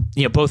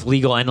 you know, both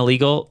legal and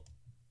illegal.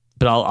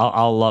 But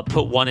I'll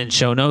put one in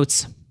show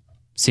notes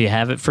so you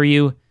have it for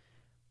you.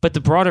 But the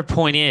broader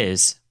point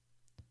is,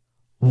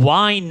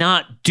 why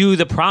not do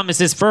the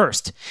promises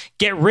first?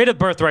 Get rid of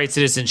birthright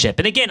citizenship.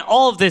 And again,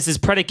 all of this is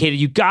predicated.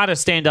 You got to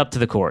stand up to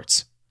the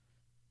courts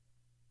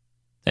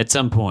at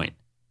some point.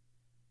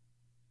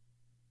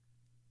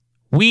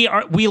 We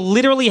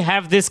literally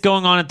have this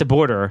going on at the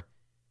border,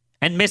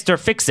 and Mr.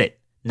 Fix-It,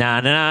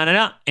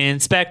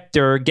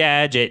 Inspector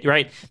Gadget,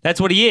 right?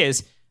 That's what he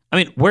is. I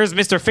mean, where's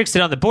Mr.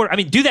 Fix-It on the border? I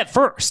mean, do that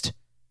first,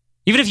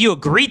 even if you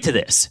agree to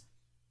this.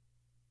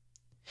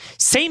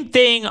 Same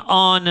thing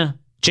on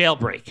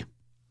jailbreak.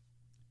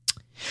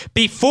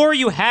 Before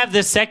you have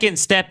the Second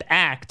Step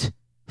Act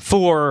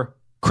for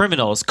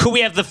criminals, could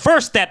we have the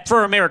first step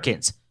for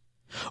Americans?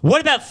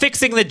 What about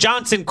fixing the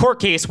Johnson court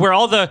case where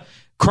all the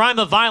crime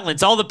of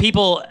violence, all the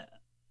people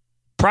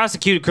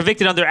prosecuted,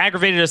 convicted under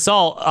aggravated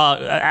assault,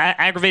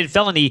 aggravated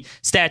felony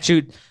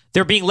statute,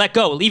 they're being let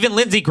go? Even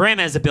Lindsey Graham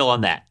has a bill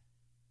on that.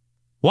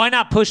 Why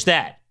not push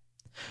that?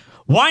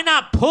 Why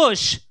not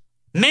push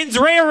mens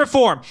rea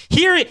reform?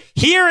 Here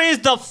is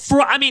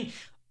the I mean,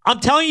 I'm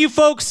telling you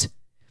folks,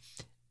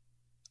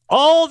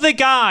 all the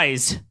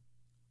guys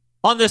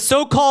on the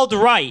so-called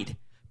right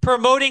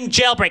promoting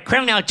jailbreak,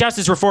 criminal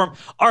justice reform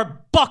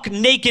are buck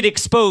naked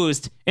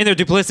exposed in their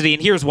duplicity,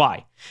 and here's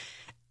why.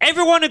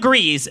 Everyone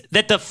agrees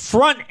that the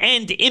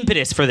front-end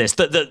impetus for this,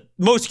 the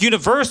most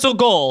universal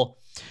goal,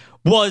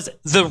 was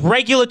the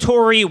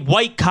regulatory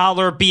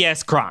white-collar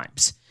BS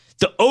crimes.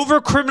 The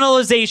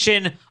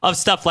over-criminalization of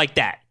stuff like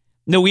that.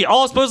 No, we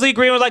all supposedly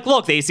agree. We're like,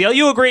 look, the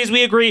ACLU agrees,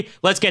 we agree,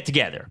 let's get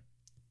together.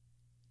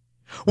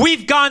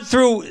 We've gone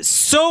through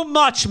so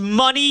much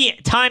money,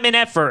 time, and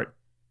effort,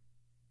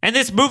 and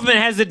this movement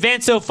has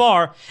advanced so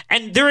far,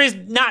 and there is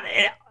not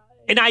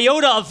an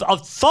iota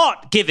of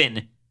thought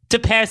given to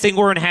passing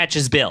Orrin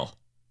Hatch's bill.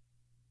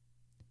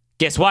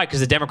 Guess why? Because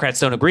the Democrats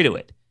don't agree to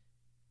it.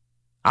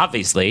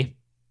 Obviously.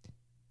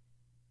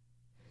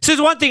 So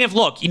it's one thing if,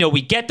 look, you know,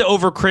 we get the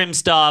over-crim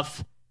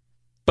stuff,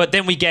 but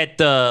then we get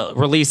the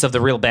release of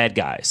the real bad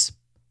guys.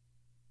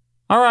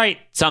 All right,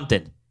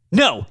 something.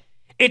 No,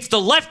 it's the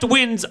left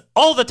wins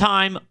all the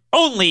time,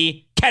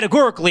 only,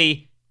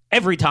 categorically,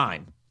 every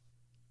time.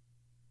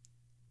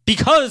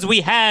 Because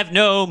we have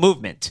no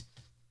movement.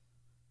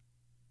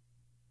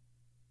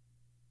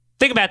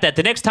 Think about that.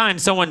 The next time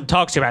someone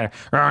talks to you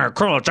about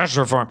criminal justice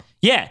reform,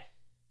 yeah.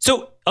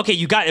 So, okay,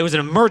 it was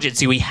an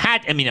emergency. We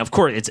had, I mean, of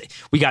course,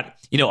 we got,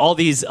 you know, all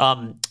these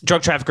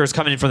drug traffickers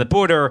coming in from the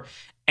border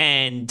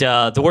and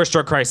the worst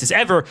drug crisis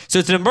ever. So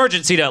it's an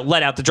emergency to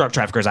let out the drug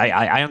traffickers.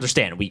 I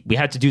understand. We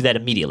had to do that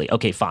immediately.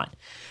 Okay, fine.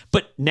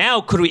 But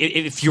now, could we,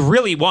 if you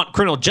really want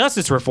criminal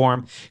justice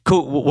reform,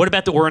 what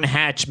about the Orrin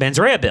Hatch mens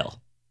rea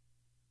bill?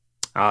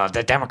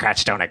 The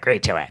Democrats don't agree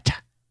to it.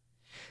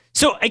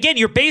 So again,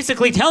 you're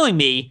basically telling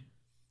me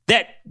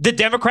that the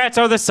Democrats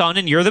are the sun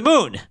and you're the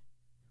moon.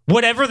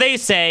 Whatever they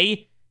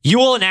say, you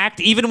will enact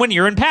even when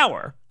you're in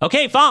power.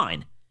 Okay,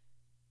 fine.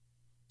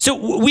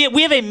 So we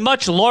have a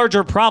much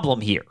larger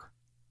problem here.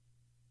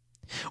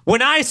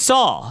 When I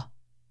saw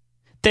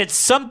that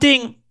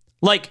something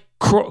like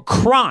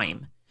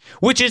crime,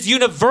 which is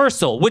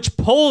universal, which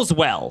polls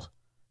well,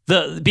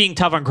 the being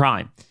tough on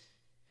crime,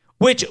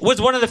 which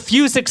was one of the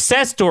few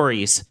success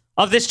stories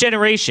of this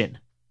generation,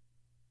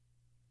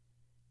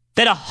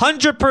 that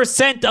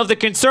 100% of the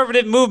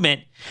conservative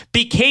movement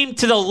became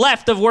to the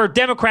left of where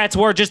Democrats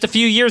were just a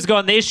few years ago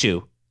on the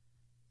issue.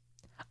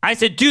 I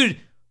said, dude,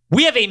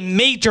 we have a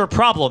major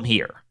problem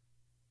here.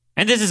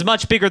 And this is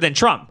much bigger than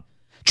Trump.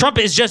 Trump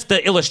is just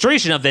the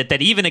illustration of it,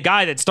 that even a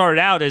guy that started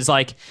out as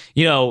like,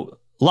 you know,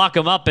 lock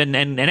them up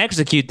and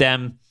execute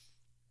them,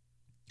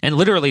 and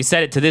literally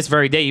said it to this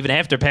very day, even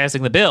after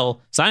passing the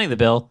bill, signing the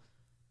bill,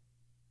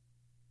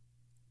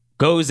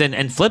 goes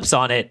and flips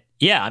on it.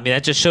 Yeah, I mean,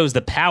 that just shows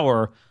the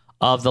power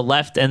of the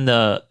left and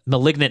the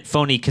malignant,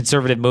 phony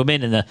conservative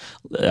movement and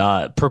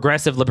the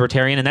progressive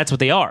libertarian, and that's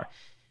what they are.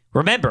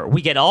 Remember,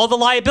 we get all the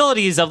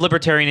liabilities of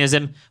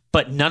libertarianism,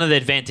 but none of the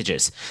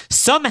advantages.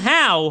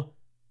 Somehow,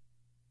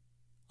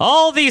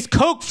 all these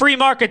coke-free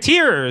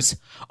marketeers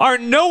are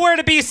nowhere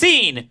to be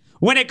seen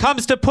when it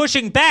comes to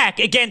pushing back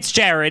against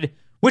Jared,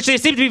 which they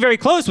seem to be very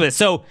close with,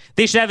 so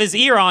they should have his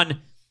ear on,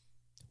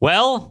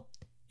 well,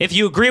 if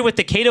you agree with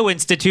the Cato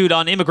Institute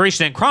on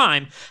immigration and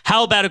crime,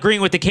 how about agreeing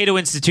with the Cato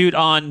Institute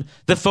on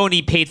the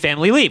phony paid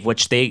family leave,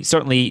 which they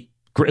certainly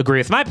agree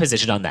with my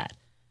position on that.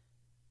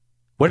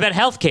 What about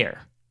healthcare?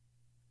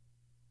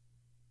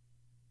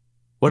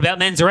 What about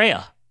mens rea?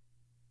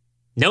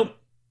 Nope.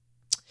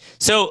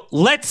 So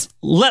let's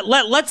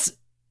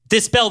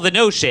dispel the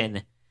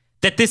notion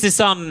that this is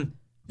some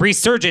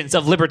resurgence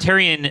of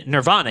libertarian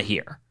nirvana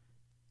here.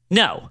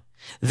 No.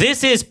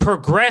 This is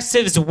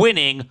progressives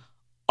winning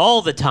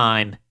all the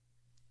time,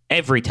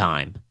 every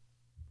time.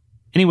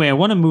 Anyway, I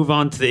want to move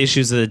on to the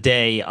issues of the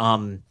day.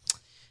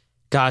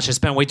 Gosh, I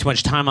spent way too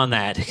much time on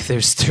that.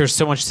 There's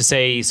so much to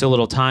say, so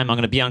little time. I'm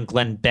going to be on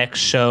Glenn Beck's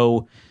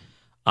show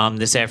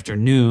this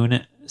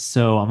afternoon,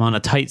 so I'm on a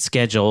tight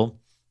schedule,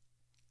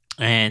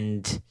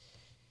 and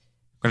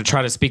I'm going to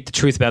try to speak the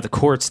truth about the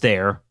courts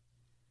there.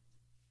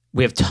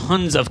 We have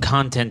tons of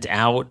content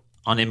out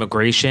on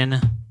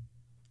immigration,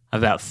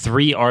 about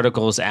 3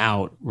 articles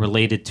out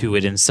related to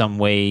it in some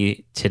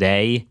way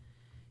today,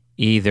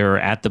 either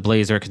at the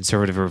Blaze or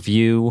Conservative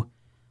Review.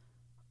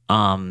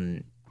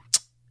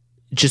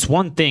 Just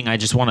one thing, I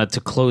just wanted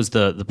to close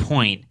the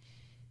point,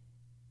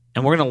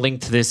 and we're going to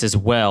link to this as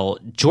well.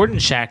 Jordan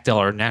Schachtel,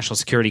 our national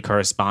security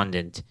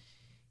correspondent,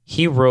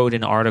 he wrote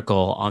an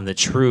article on the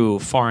true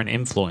foreign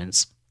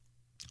influence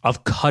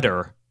of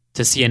Qatar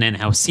to CNN,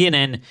 how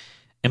CNN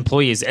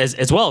employees,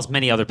 as well as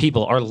many other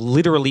people, are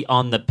literally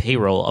on the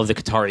payroll of the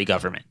Qatari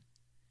government.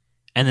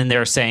 And then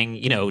they're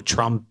saying,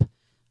 Trump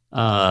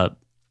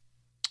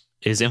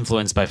is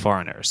influenced by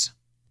foreigners.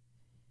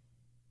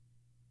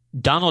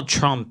 Donald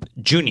Trump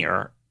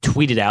Jr.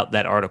 tweeted out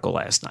that article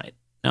last night.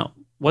 No,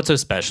 what's so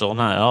special?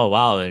 Not, oh,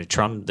 wow,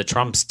 the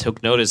Trumps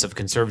took notice of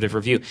Conservative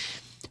Review.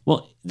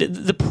 Well,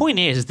 the point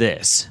is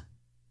this.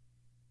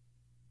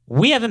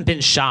 We haven't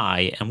been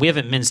shy and we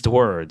haven't minced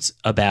words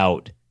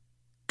about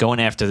going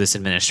after this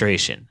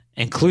administration,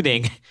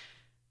 including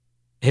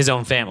his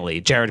own family,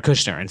 Jared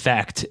Kushner. In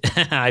fact,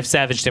 I've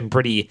savaged him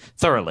pretty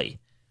thoroughly.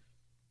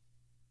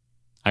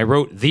 I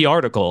wrote the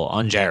article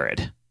on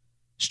Jared,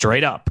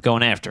 straight up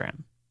going after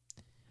him.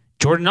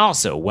 Jordan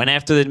also went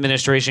after the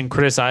administration,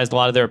 criticized a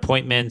lot of their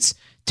appointments,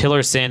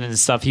 Tillerson and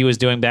stuff he was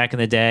doing back in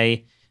the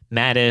day,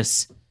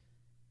 Mattis.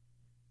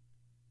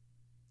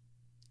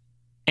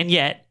 And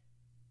yet,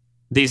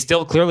 they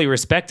still clearly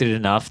respected it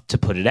enough to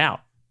put it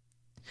out.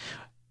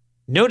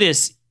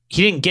 Notice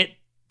he didn't get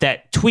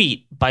that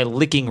tweet by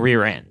licking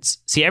rear ends.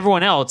 See,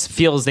 everyone else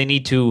feels they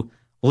need to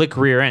lick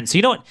rear ends. So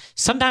you know what?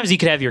 Sometimes you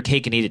could have your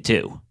cake and eat it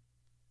too.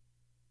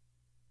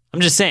 I'm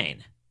just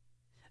saying.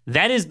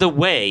 That is the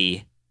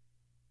way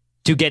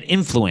to get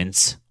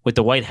influence with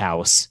the White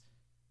House,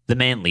 the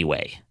manly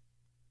way,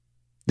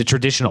 the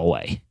traditional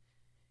way.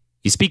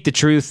 You speak the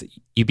truth,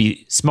 you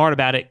be smart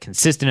about it,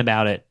 consistent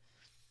about it,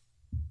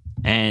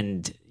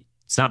 and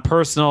it's not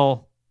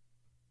personal.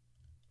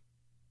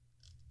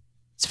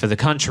 It's for the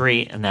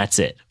country, and that's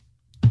it.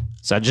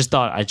 So I just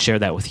thought I'd share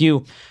that with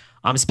you.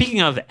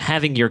 Speaking of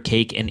having your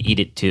cake and eat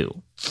it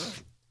too,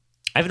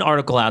 I have an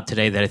article out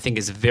today that I think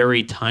is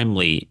very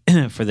timely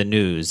for the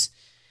news.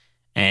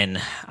 And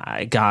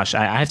I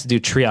have to do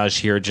triage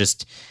here.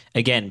 Just,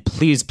 again,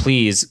 please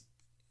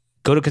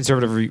go to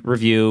Conservative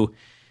Review,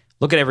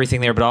 look at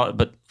everything there,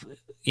 but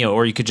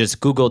or you could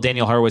just Google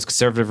Daniel Horowitz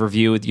Conservative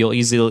Review. You'll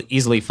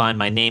easily find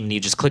my name, and you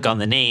just click on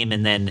the name,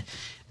 and then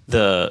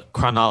the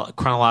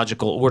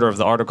chronological order of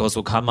the articles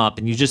will come up,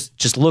 and you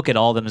just look at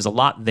all of them. There's a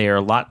lot there,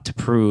 a lot to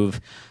prove,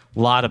 a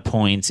lot of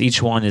points.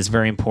 Each one is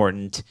very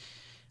important.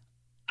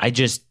 I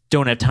just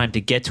don't have time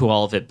to get to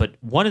all of it, but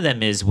one of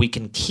them is we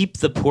can keep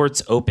the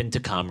ports open to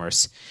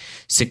commerce,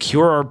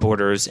 secure our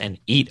borders, and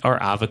eat our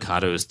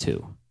avocados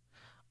too.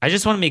 I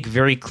just want to make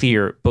very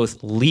clear,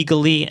 both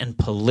legally and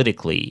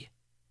politically,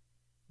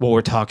 what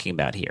we're talking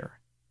about here.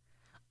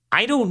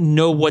 I don't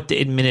know what the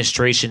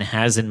administration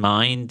has in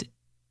mind.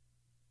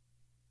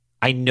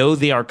 I know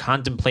they are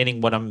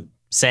contemplating what I'm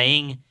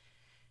saying,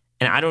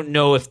 and I don't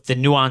know if the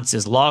nuance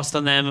is lost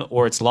on them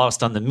or it's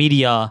lost on the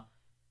media,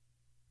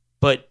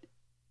 but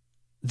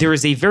there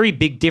is a very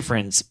big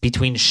difference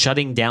between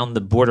shutting down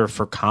the border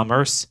for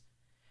commerce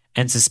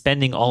and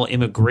suspending all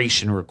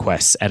immigration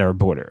requests at our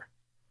border.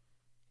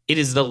 It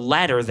is the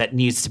latter that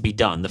needs to be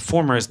done. The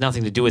former has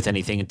nothing to do with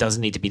anything. It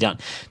doesn't need to be done.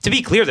 To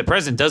be clear, the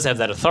president does have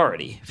that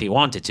authority if he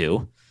wanted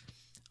to.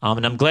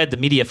 And I'm glad the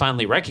media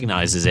finally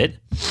recognizes it.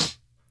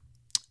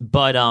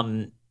 But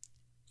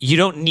you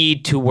don't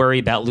need to worry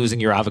about losing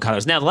your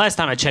avocados. Now, the last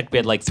time I checked, we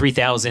had like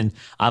 3,000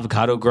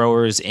 avocado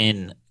growers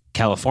in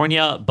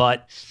California.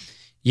 But,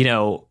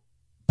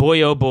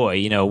 boy, oh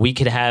boy, we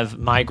could have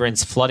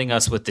migrants flooding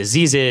us with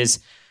diseases,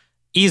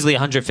 easily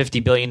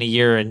 $150 billion a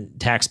year in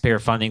taxpayer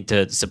funding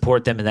to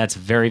support them. And that's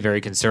very,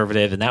 very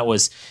conservative. And that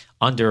was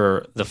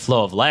under the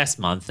flow of last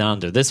month, not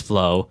under this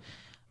flow.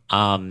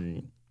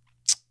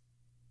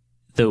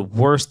 The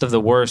worst of the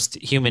worst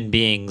human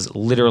beings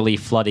literally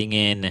flooding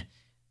in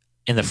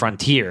the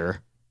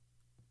frontier,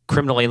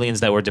 criminal aliens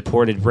that were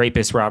deported,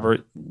 rapists,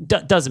 robbers,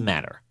 doesn't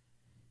matter.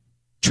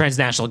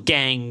 Transnational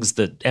gangs,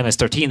 the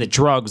MS-13, the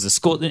drugs, the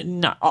school,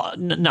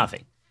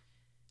 nothing.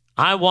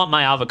 I want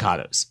my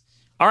avocados.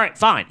 All right,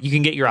 fine. You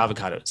can get your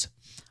avocados.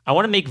 I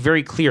want to make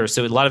very clear.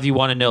 So a lot of you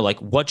want to know,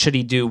 what should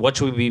he do? What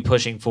should we be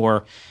pushing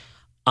for?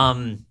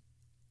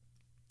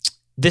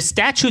 The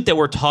statute that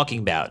we're talking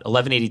about,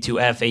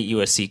 1182F, 8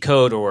 U.S.C.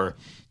 Code, or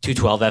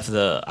 212F of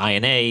the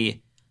INA,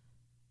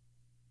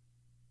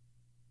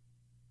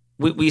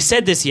 we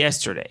said this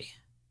yesterday,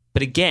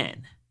 but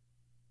again,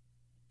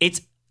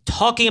 it's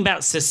talking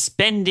about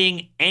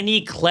suspending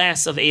any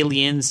class of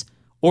aliens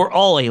or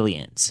all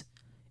aliens,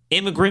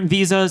 immigrant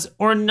visas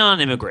or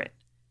non-immigrant.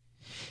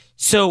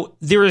 So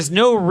there is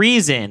no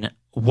reason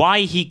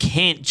why he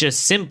can't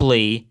just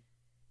simply,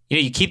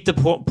 you keep the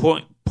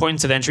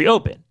points of entry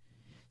open.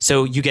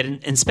 So you get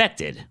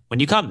inspected when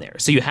you come there.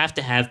 So you have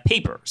to have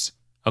papers,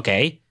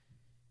 okay?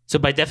 So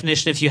by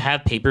definition, if you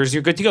have papers,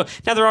 you're good to go.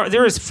 Now,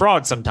 there is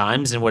fraud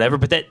sometimes and whatever,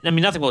 but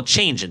nothing will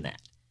change in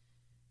that.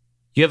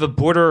 You have a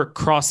border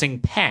crossing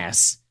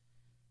pass.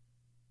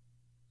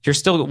 You're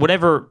still,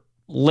 whatever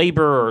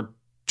labor or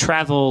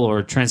travel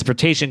or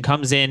transportation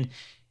comes in,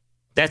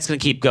 that's going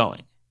to keep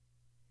going.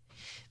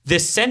 The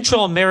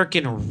Central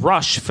American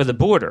rush for the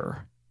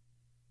border,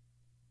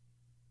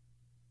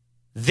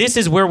 this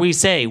is where we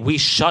say we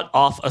shut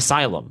off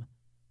asylum.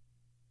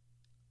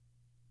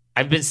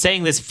 I've been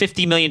saying this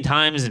 50 million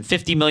times in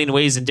 50 million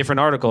ways in different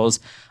articles.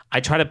 I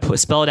try to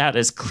spell it out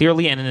as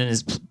clearly and in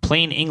as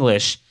plain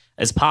English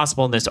as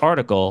possible in this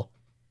article,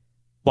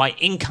 why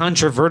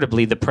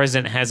incontrovertibly the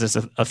president has this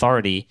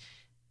authority.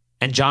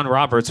 And John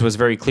Roberts was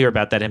very clear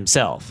about that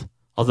himself,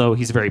 although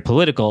he's very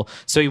political,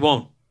 so he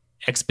won't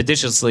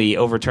expeditiously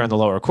overturn the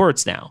lower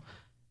courts now.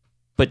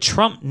 But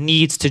Trump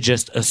needs to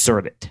just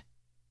assert it.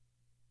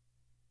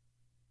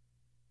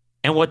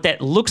 And what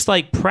that looks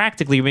like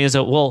practically means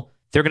that, well,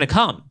 they're going to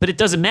come, but it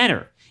doesn't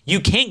matter.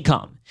 You can't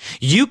come.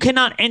 You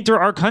cannot enter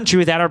our country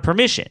without our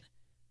permission.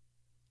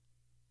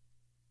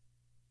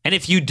 And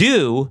if you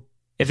do,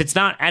 if it's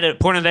not at a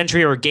point of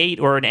entry or a gate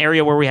or an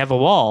area where we have a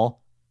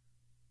wall,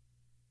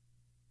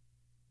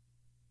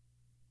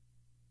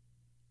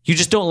 you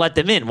just don't let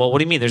them in. Well, what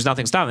do you mean? There's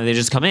nothing stopping them. They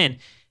just come in.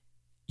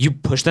 You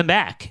push them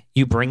back.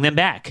 You bring them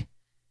back.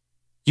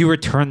 You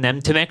return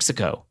them to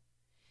Mexico.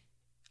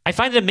 I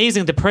find it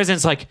amazing the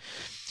president's like,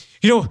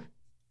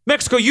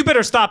 Mexico, you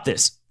better stop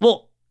this.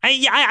 Well,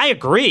 I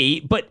agree,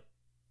 but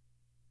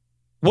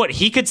what,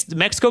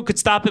 Mexico could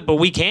stop it, but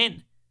we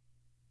can't?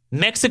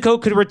 Mexico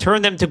could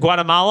return them to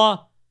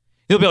Guatemala?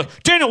 He'll be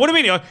like, Daniel, what do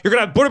you mean? You're going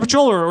to have Border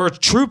Patrol or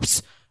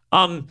troops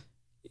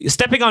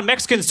stepping on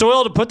Mexican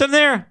soil to put them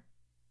there?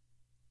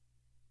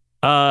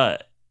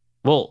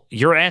 Well,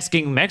 you're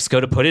asking Mexico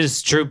to put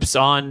his troops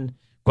on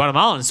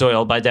Guatemalan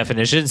soil by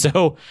definition.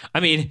 So, I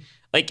mean,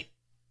 like,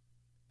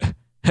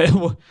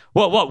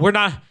 what? We're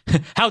not.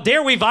 How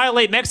dare we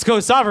violate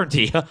Mexico's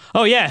sovereignty?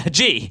 Oh, yeah,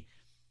 gee.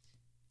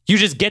 You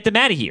just get them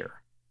out of here.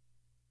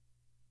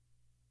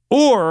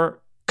 Or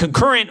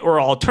concurrent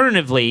or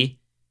alternatively,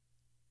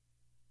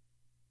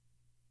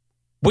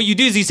 what you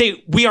do is you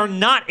say, we are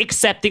not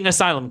accepting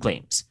asylum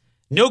claims.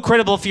 No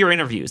credible fear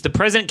interviews. The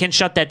president can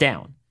shut that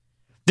down.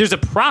 There's a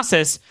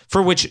process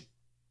for which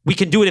we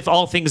can do it if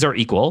all things are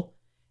equal.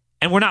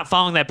 And we're not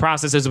following that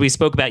process as we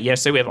spoke about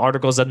yesterday. We have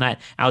articles on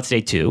that out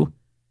today too.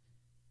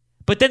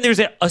 But then there's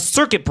a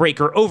circuit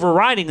breaker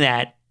overriding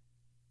that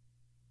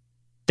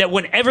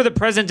whenever the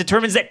president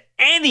determines that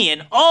any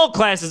and all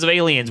classes of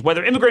aliens,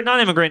 whether immigrant,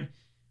 non-immigrant,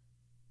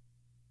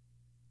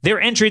 their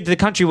entry into the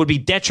country would be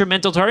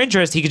detrimental to our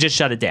interest, he could just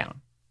shut it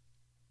down.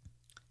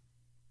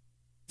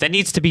 That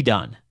needs to be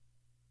done.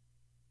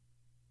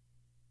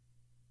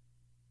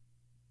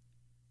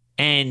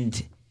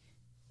 And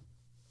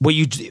what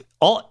you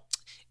all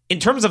in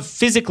terms of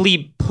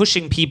physically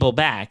pushing people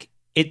back,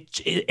 it's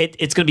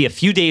going to be a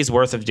few days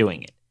worth of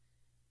doing it.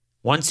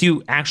 Once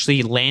you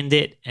actually land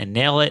it and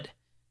nail it,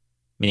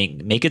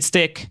 meaning make it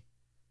stick,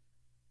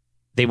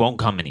 they won't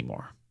come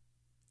anymore.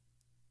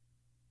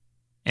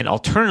 And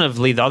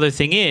alternatively, the other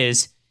thing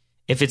is,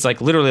 if it's like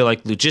literally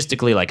like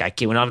logistically, like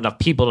we don't have enough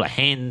people to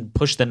hand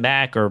push them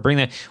back or bring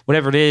them,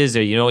 whatever it is,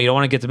 or you don't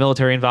want to get the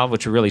military involved,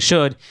 which we really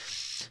should.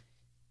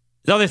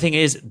 The other thing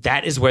is,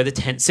 that is where the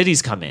tent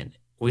cities come in.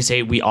 We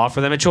say we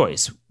offer them a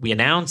choice. We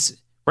announce,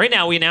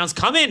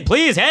 come in,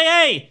 please.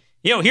 Hey,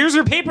 here's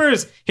your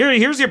papers.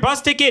 Here's your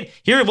bus ticket.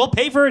 Here, we'll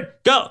pay for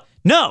it. Go.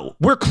 No,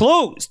 we're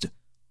closed.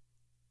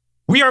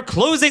 We are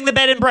closing the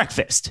bed and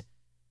breakfast.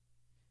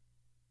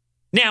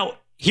 Now,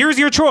 here's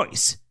your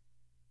choice.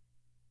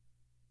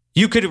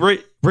 You could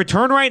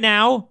return right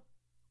now,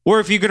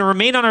 or if you're going to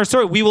remain on our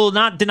soil, we will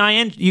not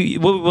deny we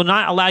will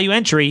not allow you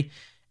entry,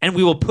 and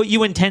we will put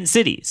you in tent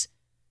cities.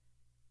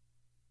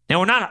 Now,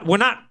 we're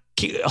not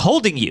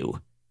holding you.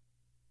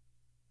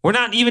 We're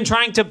not even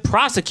trying to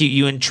prosecute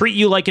you and treat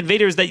you like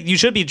invaders that you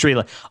should be treated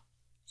like.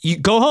 You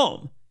go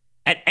home.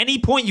 At any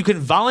point, you can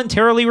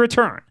voluntarily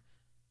return.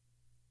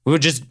 We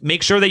would just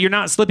make sure that you're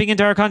not slipping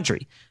into our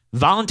country.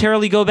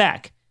 Voluntarily go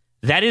back.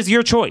 That is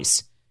your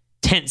choice.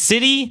 Tent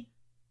city.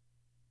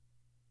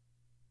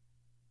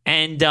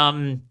 And,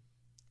 that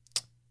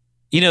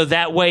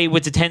way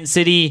with the tent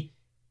city,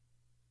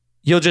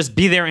 you'll just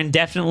be there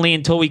indefinitely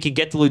until we can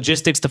get the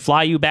logistics to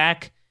fly you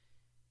back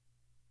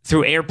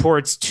through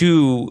airports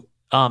to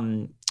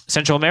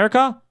Central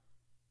America.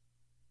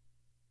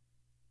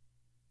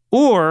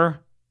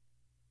 Or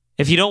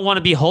if you don't want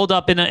to be holed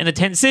up in a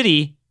tent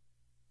city,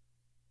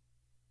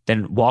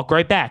 then walk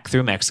right back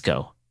through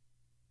Mexico.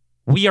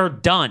 We are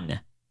done.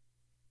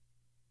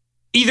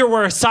 Either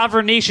we're a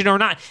sovereign nation or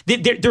not.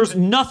 There's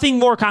nothing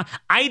more.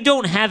 I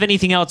don't have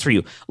anything else for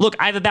you. Look,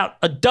 I have about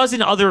a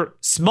dozen other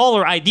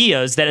smaller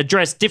ideas that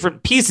address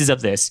different pieces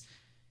of this.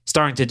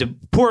 Starting to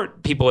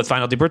deport people with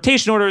final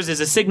deportation orders is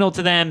a signal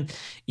to them.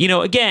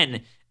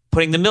 Again,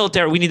 putting the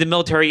military, we need the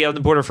military on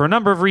the border for a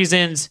number of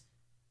reasons.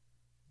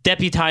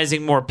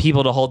 Deputizing more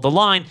people to hold the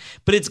line.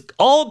 But it's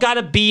all got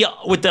to be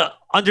with the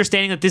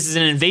understanding that this is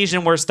an invasion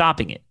and we're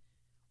stopping it.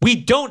 We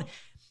don't...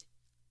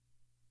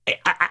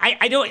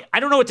 I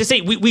don't know what to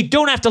say. We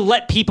don't have to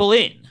let people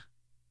in.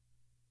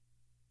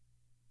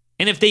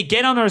 And if they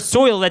get on our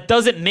soil, that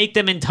doesn't make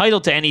them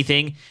entitled to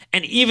anything.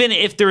 And even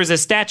if there is a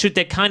statute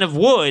that kind of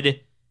would,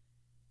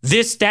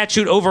 this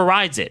statute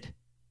overrides it.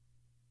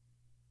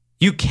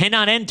 You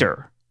cannot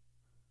enter.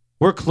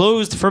 We're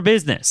closed for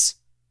business.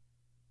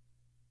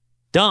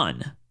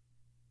 Done.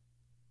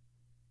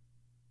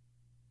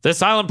 The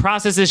asylum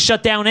process is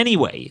shut down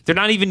anyway. They're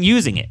not even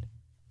using it.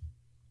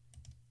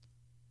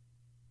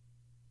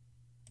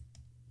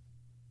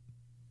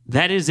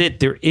 That is it.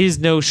 There is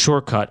no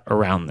shortcut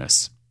around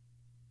this.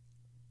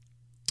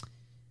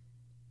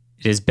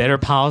 It is better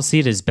policy.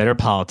 It is better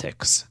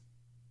politics.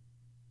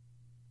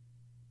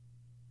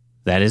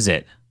 That is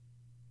it.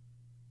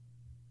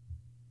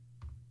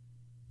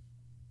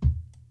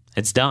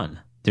 It's done.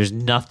 There's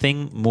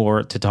nothing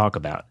more to talk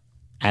about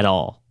at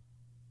all.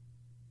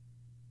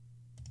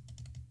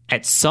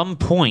 At some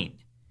point,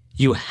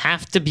 you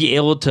have to be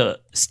able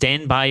to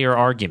stand by your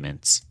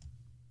arguments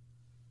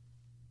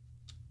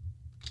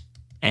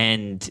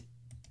and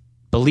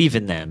believe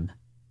in them.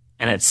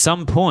 And at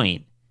some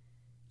point,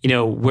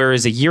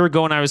 whereas a year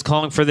ago when I was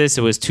calling for this,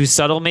 it was too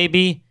subtle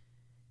maybe.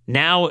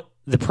 Now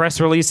the press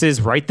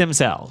releases write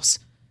themselves.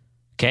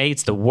 Okay?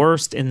 It's the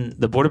worst in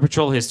the Border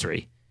Patrol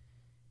history.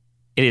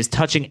 It is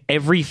touching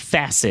every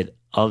facet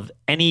of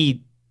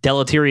any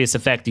deleterious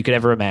effect you could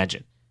ever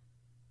imagine.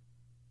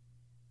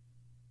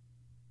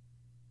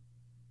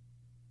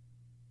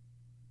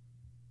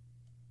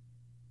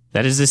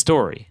 That is the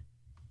story.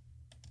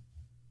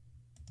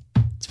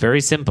 It's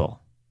very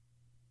simple.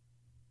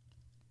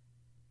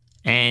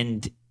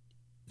 And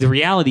the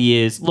reality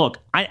is, look,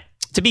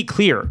 to be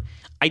clear,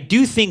 I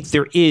do think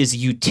there is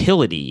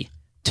utility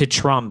to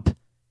Trump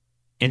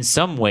in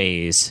some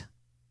ways.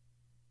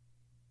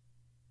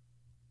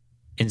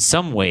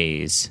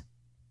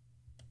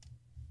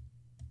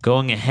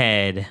 Going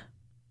ahead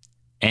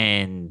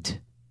and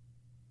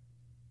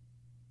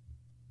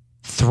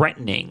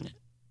threatening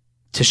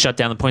to shut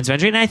down the points of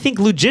entry. And I think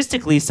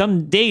logistically,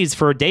 some days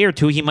for a day or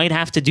two, he might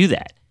have to do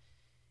that.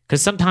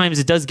 Because sometimes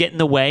it does get in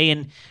the way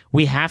and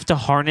we have to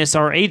harness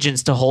our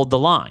agents to hold the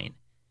line.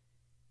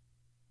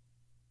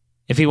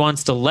 If he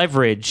wants to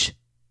leverage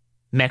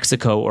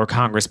Mexico or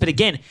Congress. But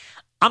again,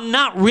 I'm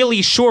not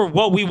really sure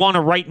what we want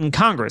to write in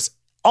Congress.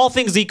 All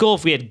things equal,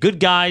 if we had good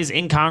guys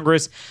in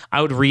Congress,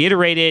 I would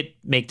reiterate it,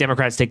 make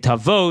Democrats take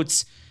tough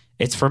votes.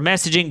 It's for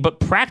messaging. But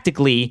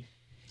practically,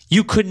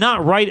 you could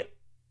not write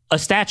a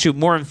statute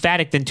more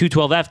emphatic than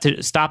 212F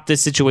to stop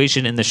this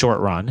situation in the short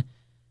run.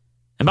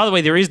 And by the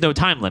way, there is no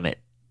time limit.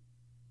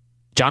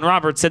 John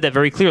Roberts said that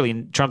very clearly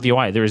in Trump v.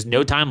 Wyatt. There is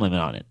no time limit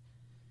on it.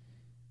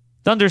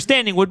 The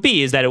understanding would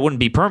be is that it wouldn't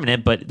be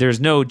permanent, but there's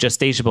no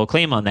justiciable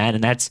claim on that,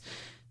 and that's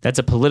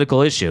a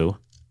political issue.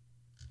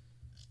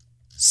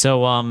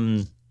 So,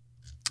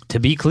 to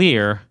be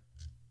clear,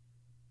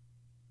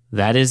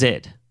 that is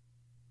it.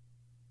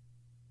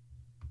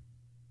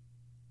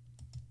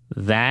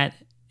 That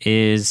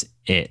is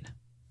it.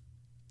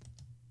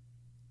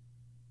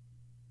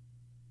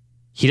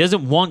 He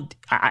doesn't want...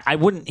 I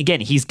wouldn't...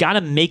 Again, he's got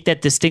to make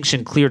that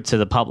distinction clear to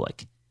the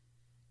public.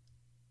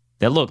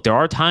 That, look, there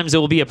are times it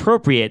will be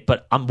appropriate,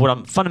 but what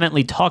I'm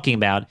fundamentally talking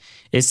about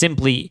is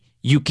simply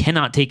you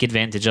cannot take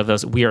advantage of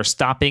those. We are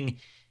stopping...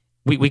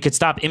 We could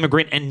stop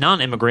immigrant and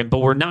non-immigrant, but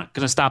we're not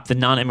going to stop the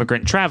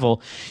non-immigrant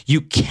travel. You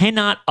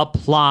cannot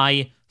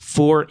apply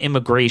for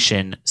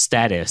immigration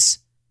status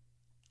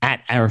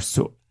at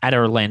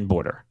our land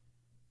border.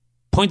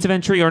 Points of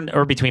entry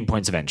or between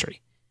points of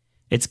entry.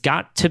 It's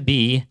got to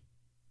be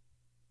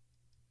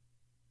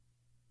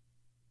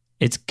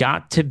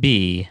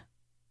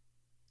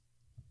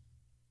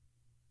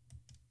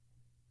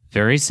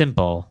very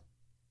simple.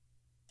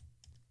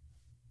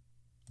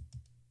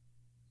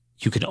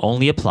 You can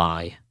only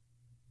apply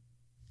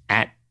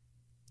at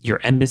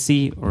your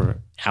embassy or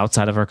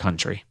outside of our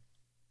country.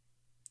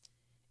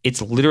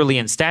 It's literally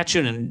in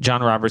statute, and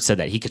John Roberts said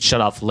that he could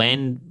shut off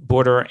land,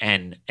 border,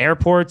 and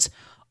airports.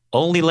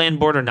 Only land,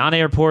 border, not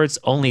airports.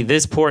 Only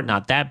this port,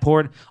 not that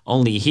port.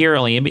 Only here,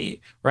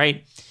 only...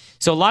 Right?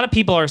 So a lot of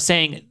people are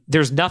saying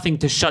there's nothing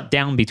to shut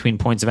down between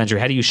points of entry.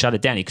 How do you shut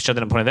it down? You can shut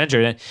down a point of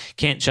entry.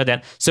 Can't shut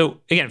down. So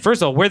again,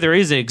 first of all, where there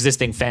is an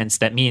existing fence,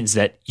 that means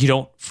that you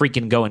don't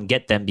freaking go and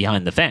get them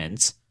behind the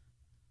fence.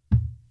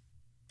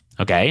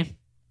 Okay?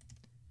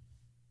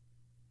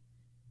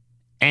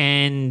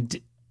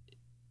 And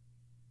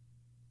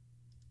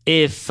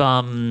if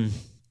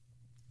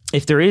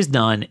there is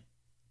none,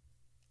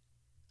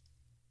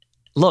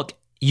 look,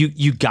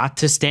 you got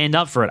to stand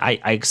up for it. I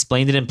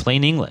explained it in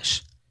plain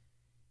English.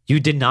 you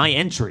deny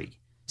entry.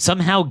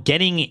 Somehow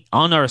getting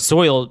on our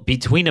soil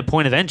between a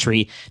point of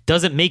entry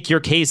doesn't make your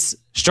case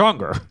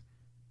stronger.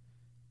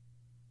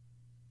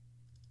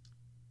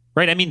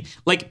 Right? I mean,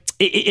 like,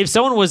 if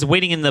someone was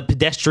waiting in the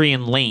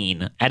pedestrian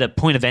lane at a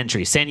point of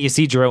entry, San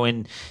Ysidro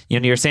in,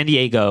 near San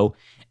Diego,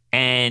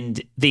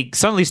 and they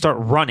suddenly start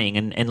running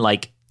and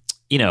like,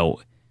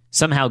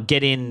 somehow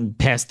get in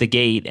past the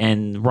gate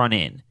and run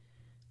in.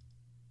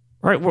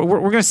 All right, we're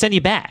going to send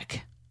you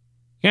back.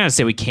 You're going to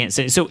say we can't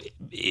send you. So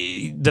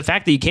the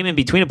fact that you came in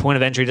between a point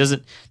of entry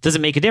doesn't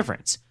make a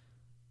difference.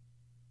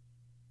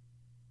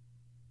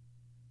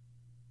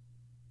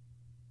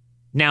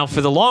 Now,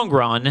 for the long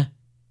run,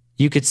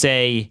 you could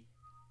say,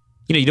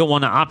 you don't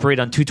want to operate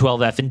on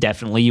 212F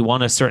indefinitely. You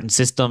want a certain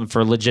system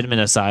for legitimate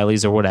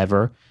asylees or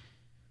whatever.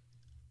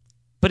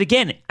 But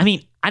again, I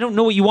mean, I don't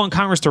know what you want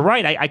Congress to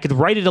write. I could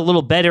write it a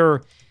little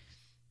better,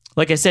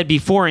 like I said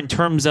before, in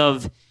terms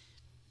of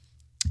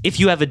if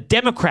you have a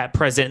Democrat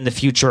president in the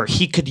future,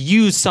 he could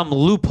use some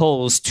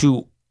loopholes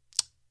to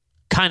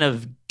kind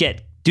of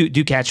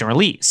do catch and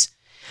release.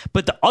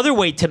 But the other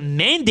way to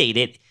mandate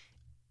it,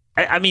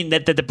 I mean,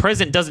 that the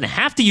president doesn't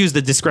have to use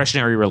the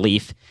discretionary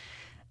relief.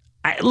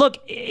 Look,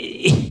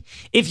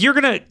 if you're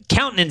going to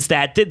countenance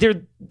that,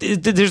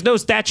 there's no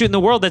statute in the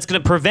world that's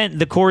going to prevent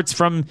the courts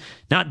from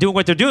not doing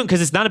what they're doing,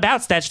 because it's not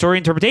about statutory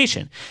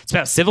interpretation. It's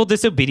about civil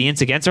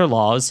disobedience against our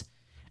laws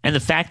and the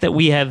fact that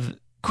we have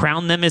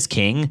crowned them as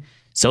king,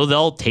 so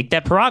they'll take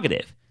that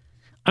prerogative.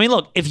 I mean,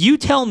 look, if you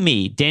tell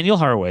me, Daniel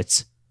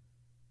Horowitz,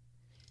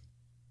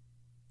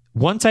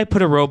 once I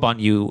put a robe on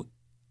you,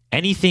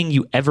 anything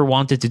you ever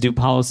wanted to do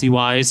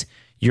policy-wise,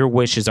 your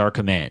wish is our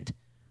command.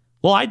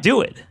 Well, I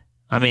do it.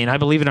 I mean, I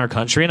believe in our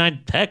country, and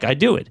I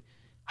do it.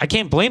 I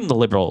can't blame the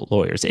liberal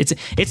lawyers.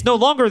 It's no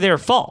longer their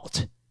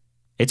fault.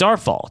 It's our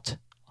fault.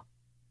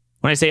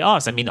 When I say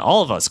us, I mean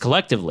all of us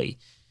collectively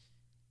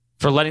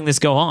for letting this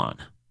go on.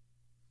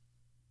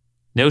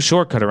 No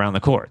shortcut around the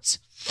courts.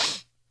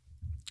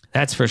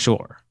 That's for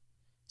sure.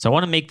 So I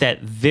want to make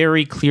that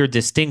very clear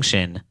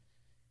distinction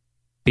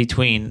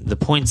between the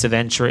points of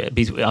entry.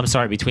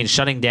 Between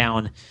shutting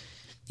down,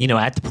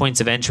 at the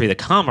points of entry, the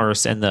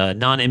commerce and the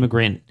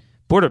non-immigrant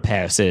border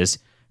passes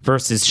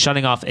versus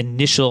shutting off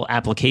initial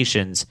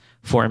applications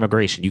for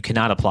immigration. You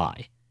cannot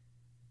apply.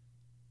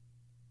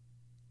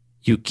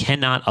 You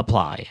cannot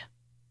apply.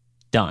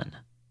 Done.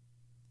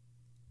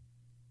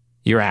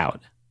 You're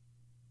out.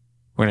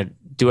 We're going to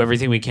do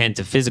everything we can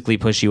to physically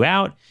push you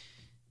out.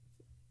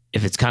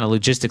 If it's kind of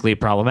logistically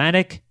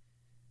problematic,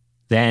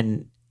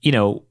 then,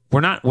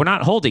 we're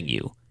not holding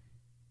you.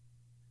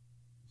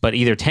 But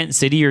either tent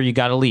city or you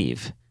got to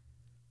leave.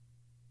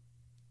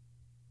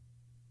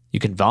 You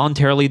can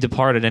voluntarily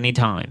depart at any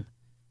time,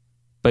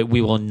 but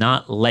we will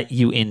not let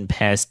you in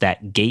past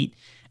that gate.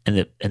 And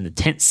the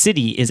tent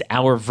city is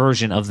our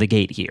version of the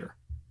gate here.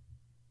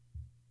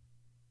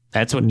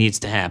 That's what needs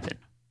to happen.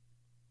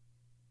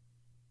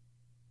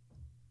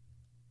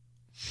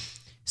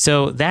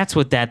 So that's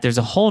what that. There's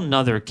a whole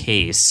nother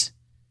case,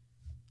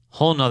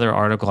 whole nother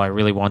article I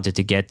really wanted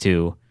to get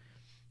to.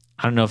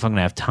 I don't know if I'm going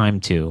to have time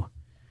to,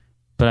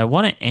 but I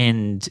want to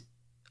end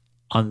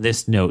on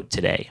this note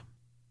today.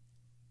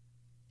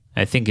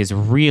 I think is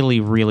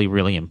really, really,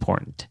 really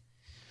important.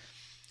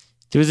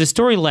 There was a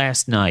story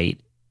last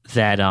night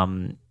that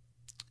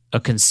a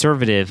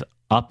conservative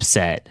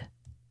upset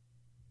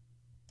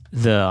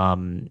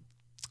the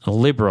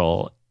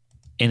liberal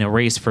in a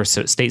race for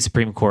state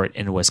Supreme Court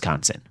in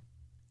Wisconsin.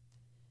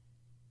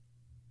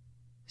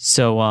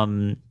 So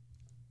I'm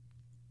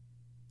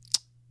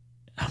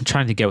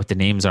trying to get what the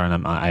names are,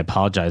 and I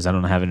apologize. I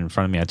don't have it in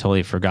front of me. I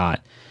totally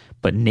forgot.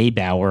 But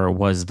Neubauer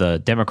was the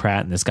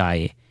Democrat, and this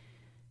guy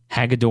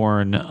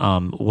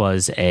Hagedorn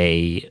was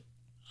a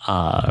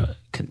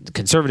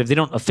conservative. They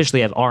don't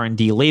officially have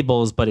R&D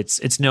labels, but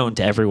it's known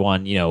to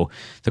everyone,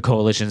 the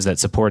coalitions that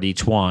support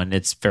each one.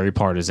 It's very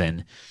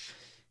partisan.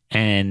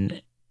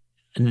 And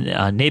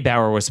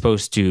Neubauer was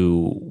supposed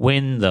to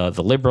win the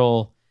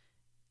liberal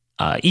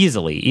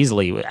easily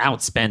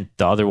outspent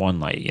the other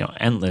one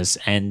endless.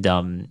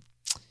 And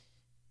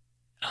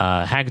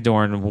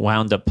Hagedorn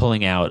wound up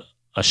pulling out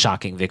a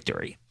shocking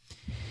victory.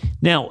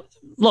 Now,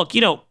 look,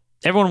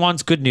 everyone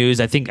wants good news.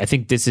 I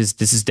think this is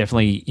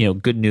definitely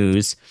good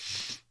news.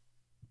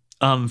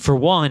 For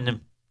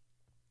one,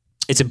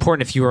 it's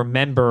important if you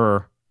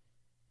remember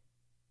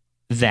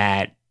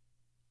that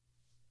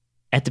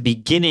at the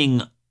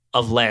beginning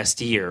of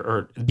last year,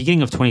 or the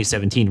beginning of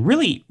 2017,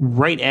 really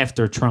right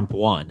after Trump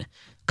won, a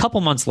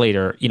couple months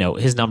later,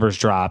 his numbers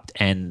dropped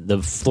and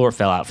the floor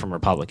fell out from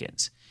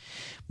Republicans.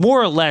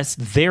 More or less,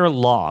 their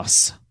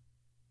loss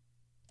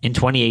in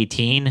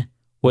 2018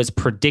 was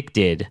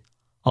predicted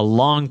a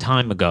long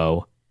time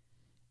ago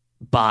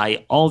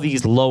by all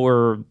these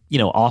lower,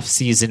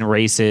 off-season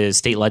races,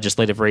 state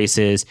legislative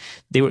races.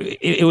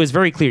 It was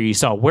very clear. You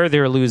saw where they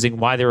were losing,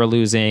 why they were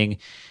losing.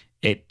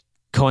 It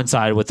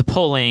coincided with the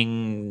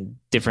polling,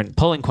 different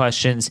polling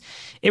questions.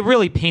 It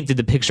really painted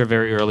the picture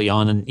very early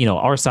on. And,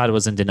 our side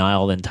was in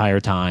denial the entire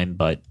time,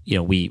 but,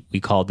 we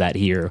called that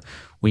here.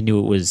 We knew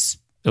it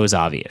was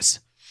obvious.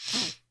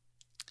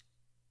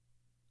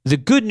 the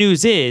good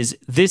news is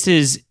this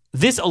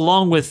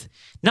along with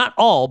not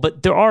all,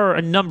 but there are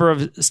a number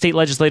of state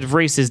legislative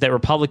races that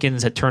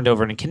Republicans had turned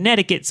over in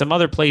Connecticut, some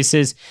other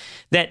places,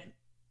 that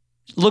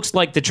looks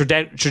like the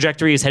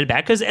trajectory is headed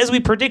back. Because as we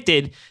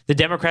predicted, the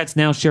Democrats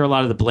now share a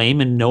lot of the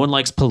blame, and no one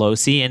likes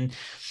Pelosi. And,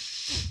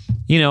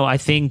 I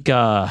think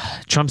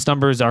Trump's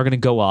numbers are going to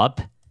go up,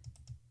 and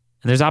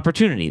there's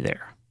opportunity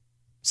there.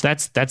 So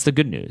that's the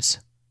good news.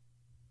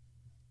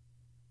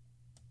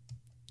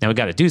 Now we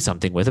got to do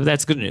something with it, but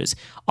that's good news.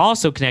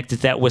 Also connected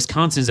to that,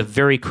 Wisconsin is a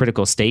very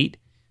critical state,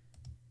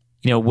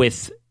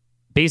 with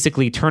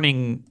basically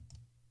turning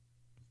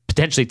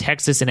potentially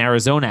Texas and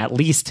Arizona, at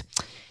least,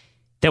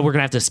 that we're going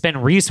to have to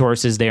spend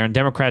resources there, and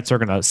Democrats are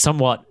going to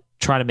somewhat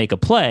try to make a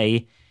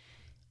play.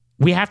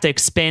 We have to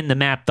expand the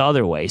map the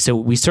other way. So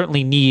we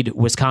certainly need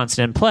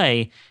Wisconsin in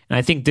play, and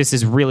I think this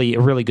is really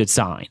a really good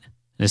sign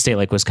in a state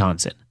like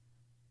Wisconsin.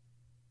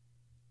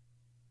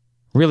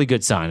 Really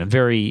good sign. I'm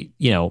very,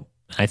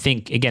 I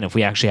think, again, if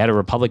we actually had a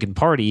Republican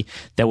Party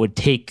that would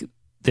take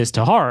this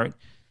to heart,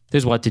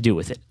 there's what to do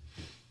with it.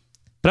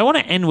 But I want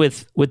to end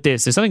with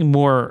this. There's something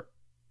more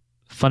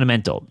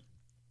fundamental.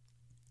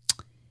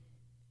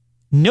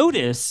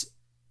 Notice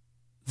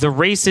the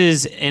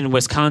races in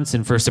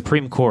Wisconsin for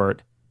Supreme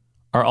Court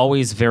are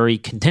always very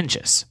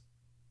contentious.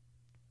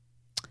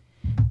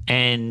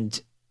 And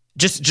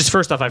just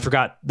first off, I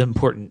forgot the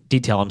important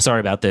detail. I'm sorry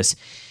about this.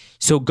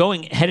 So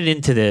headed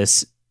into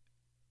this,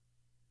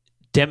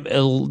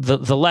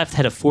 the left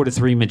had a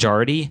 4-3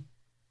 majority,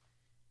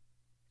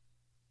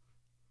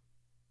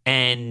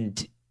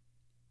 and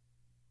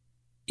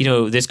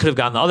this could have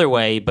gone the other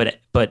way, but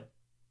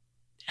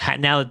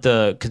now that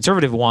the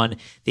conservative won,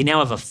 they now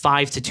have a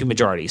 5-2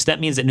 majority. So that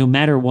means that no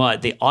matter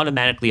what, they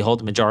automatically hold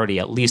the majority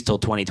at least till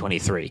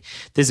 2023.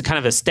 This is kind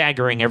of a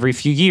staggering, every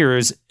few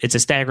years, it's a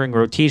staggering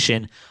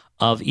rotation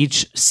of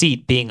each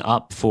seat being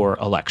up for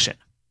election.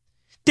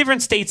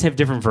 Different states have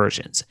different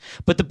versions.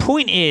 But the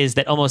point is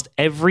that almost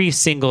every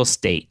single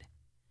state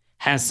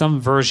has some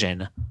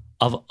version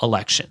of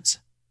elections.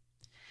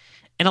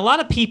 And a lot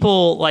of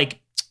people,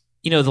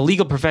 the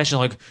legal profession,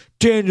 like,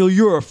 Daniel,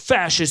 you're a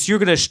fascist. You're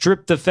going to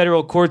strip the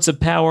federal courts of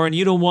power, and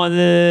you don't want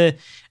to,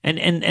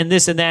 and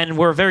this and that. And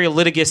we're a very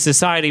litigious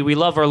society. We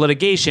love our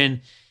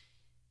litigation.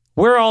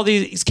 Where are all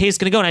these cases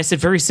going to go? And I said,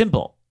 very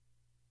simple.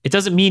 It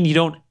doesn't mean you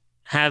don't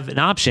have an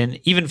option,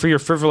 even for your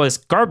frivolous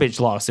garbage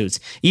lawsuits,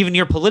 even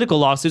your political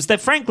lawsuits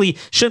that frankly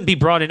shouldn't be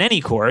brought in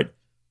any court,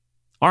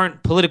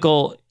 aren't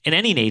political in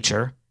any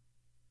nature.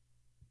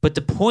 But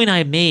the point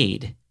I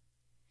made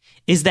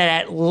is that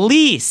at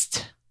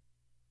least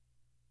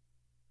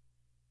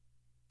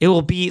it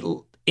will be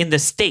in the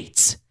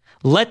states.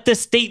 Let the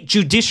state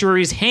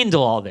judiciaries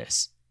handle all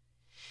this.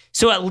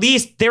 So at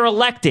least they're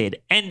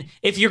elected. And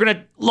if you're going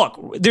to look,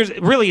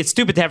 it's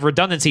stupid to have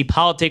redundancy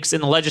politics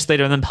in the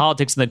legislature and then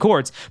politics in the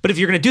courts. But if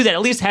you're going to do that, at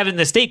least have it in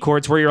the state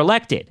courts where you're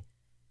elected.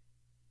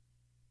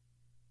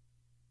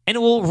 And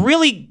it will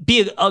really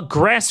be a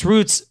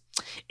grassroots,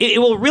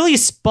 it will really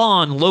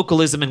spawn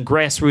localism and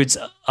grassroots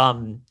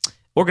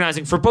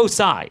organizing for both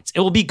sides.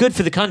 It will be good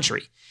for the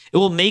country. It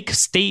will make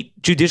state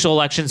judicial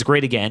elections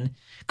great again.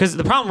 Because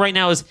the problem right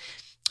now is,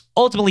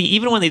 ultimately,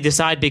 even when they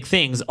decide big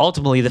things,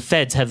 ultimately the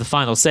feds have the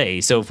final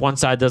say. So if one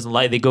side doesn't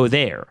like, they go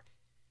there.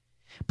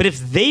 But if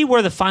they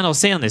were the final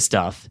say on this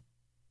stuff,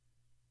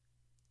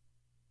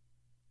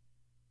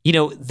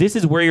 this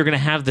is where you're going to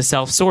have the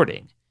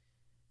self-sorting.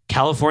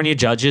 California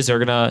judges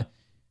are going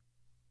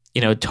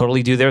to,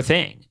 totally do their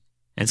thing.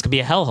 And it's going to be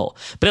a hellhole.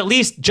 But at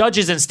least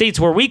judges in states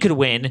where we could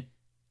win,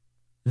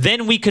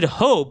 then we could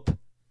hope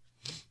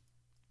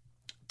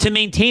to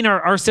maintain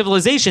our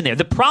civilization there.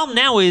 The problem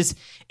now is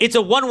it's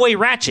a one-way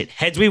ratchet.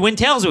 Heads we win,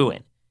 tails we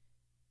win.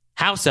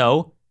 How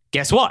so?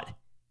 Guess what?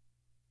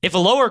 If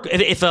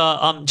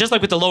just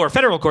like with the lower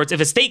federal courts,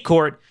 if a state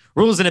court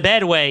rules in a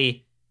bad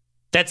way,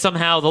 that's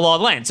somehow the law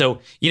of the land.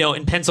 So,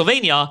 in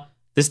Pennsylvania,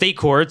 the state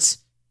courts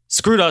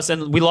screwed us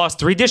and we lost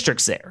 3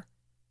 districts there.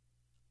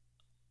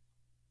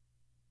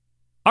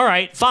 All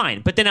right,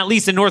 fine. But then at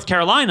least in North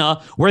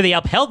Carolina, where they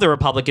upheld the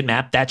Republican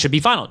map, that should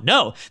be final.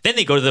 No. Then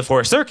they go to the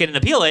 4th Circuit and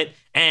appeal it,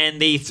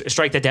 and they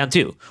strike that down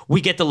too.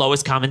 We get the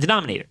lowest common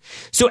denominator.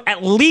 So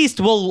at least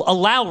we'll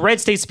allow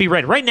red states to be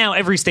red. Right now,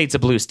 every state's a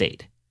blue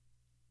state.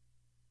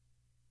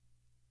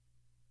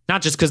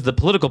 Not just because of the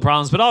political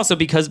problems, but also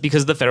because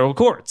of the federal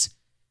courts.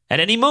 At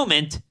any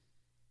moment,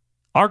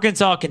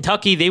 Arkansas,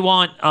 Kentucky, they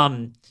want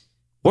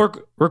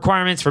work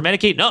requirements for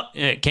Medicaid. No,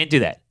 can't do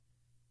that.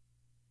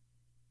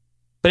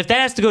 But if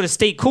that has to go to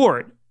state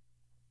court,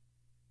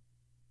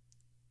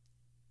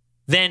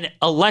 then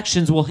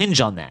elections will hinge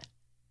on that.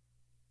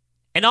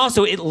 And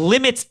also, it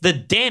limits the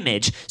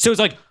damage. So it's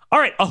like, all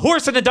right, a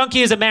horse and a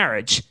donkey is a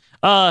marriage.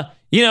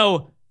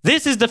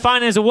 This is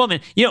defined as a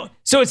woman.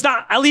 So it's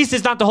not, at least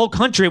it's not the whole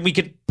country, and we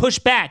could push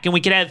back and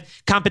we could have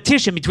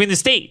competition between the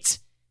states.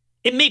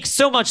 It makes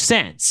so much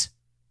sense.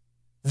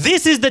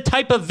 This is the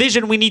type of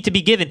vision we need to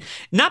be given.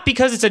 Not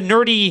because it's a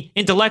nerdy,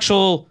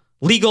 intellectual,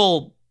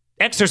 legal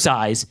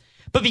exercise,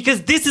 but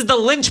because this is the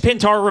linchpin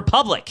to our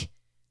republic.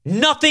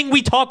 Nothing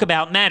we talk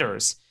about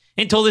matters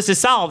until this is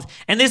solved.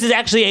 And this is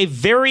actually a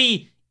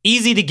very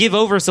easy to give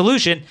over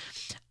solution.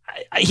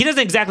 He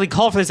doesn't exactly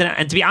call for this.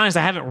 And to be honest,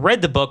 I haven't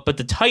read the book, but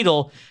the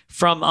title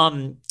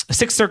from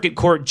Sixth Circuit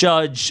Court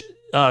Judge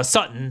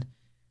Sutton,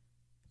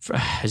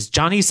 is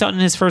Johnny Sutton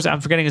his first? I'm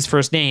forgetting his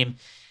first name.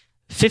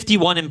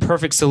 51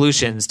 Imperfect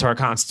Solutions to Our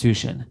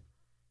Constitution.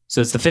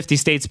 So it's the 50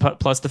 states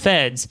plus the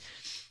feds.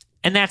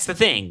 And that's the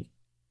thing.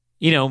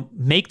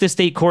 Make the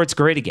state courts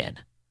great again.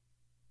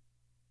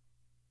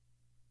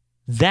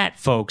 That,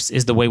 folks,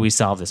 is the way we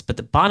solve this. But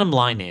the bottom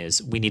line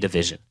is we need a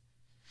vision.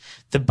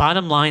 The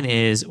bottom line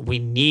is we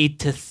need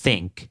to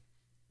think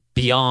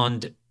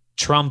beyond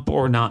Trump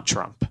or not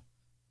Trump.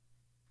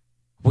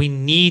 We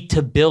need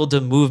to build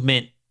a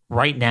movement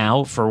right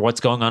now for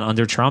what's going on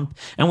under Trump,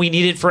 and we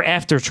need it for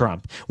after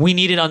Trump. We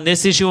need it on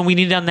this issue, and we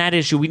need it on that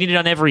issue. We need it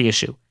on every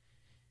issue.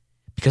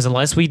 Because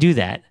unless we do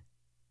that,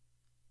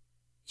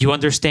 you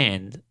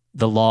understand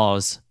the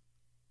laws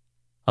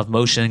of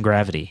motion and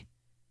gravity.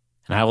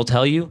 And I will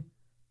tell you,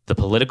 the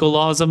political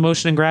laws of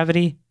motion and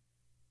gravity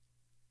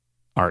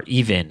are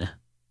even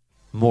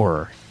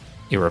more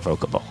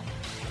irrevocable.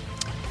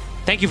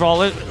 Thank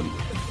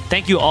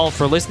you all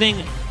for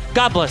listening.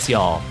 God bless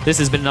y'all. This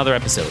has been another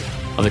episode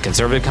of The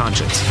Conservative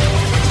Conscience.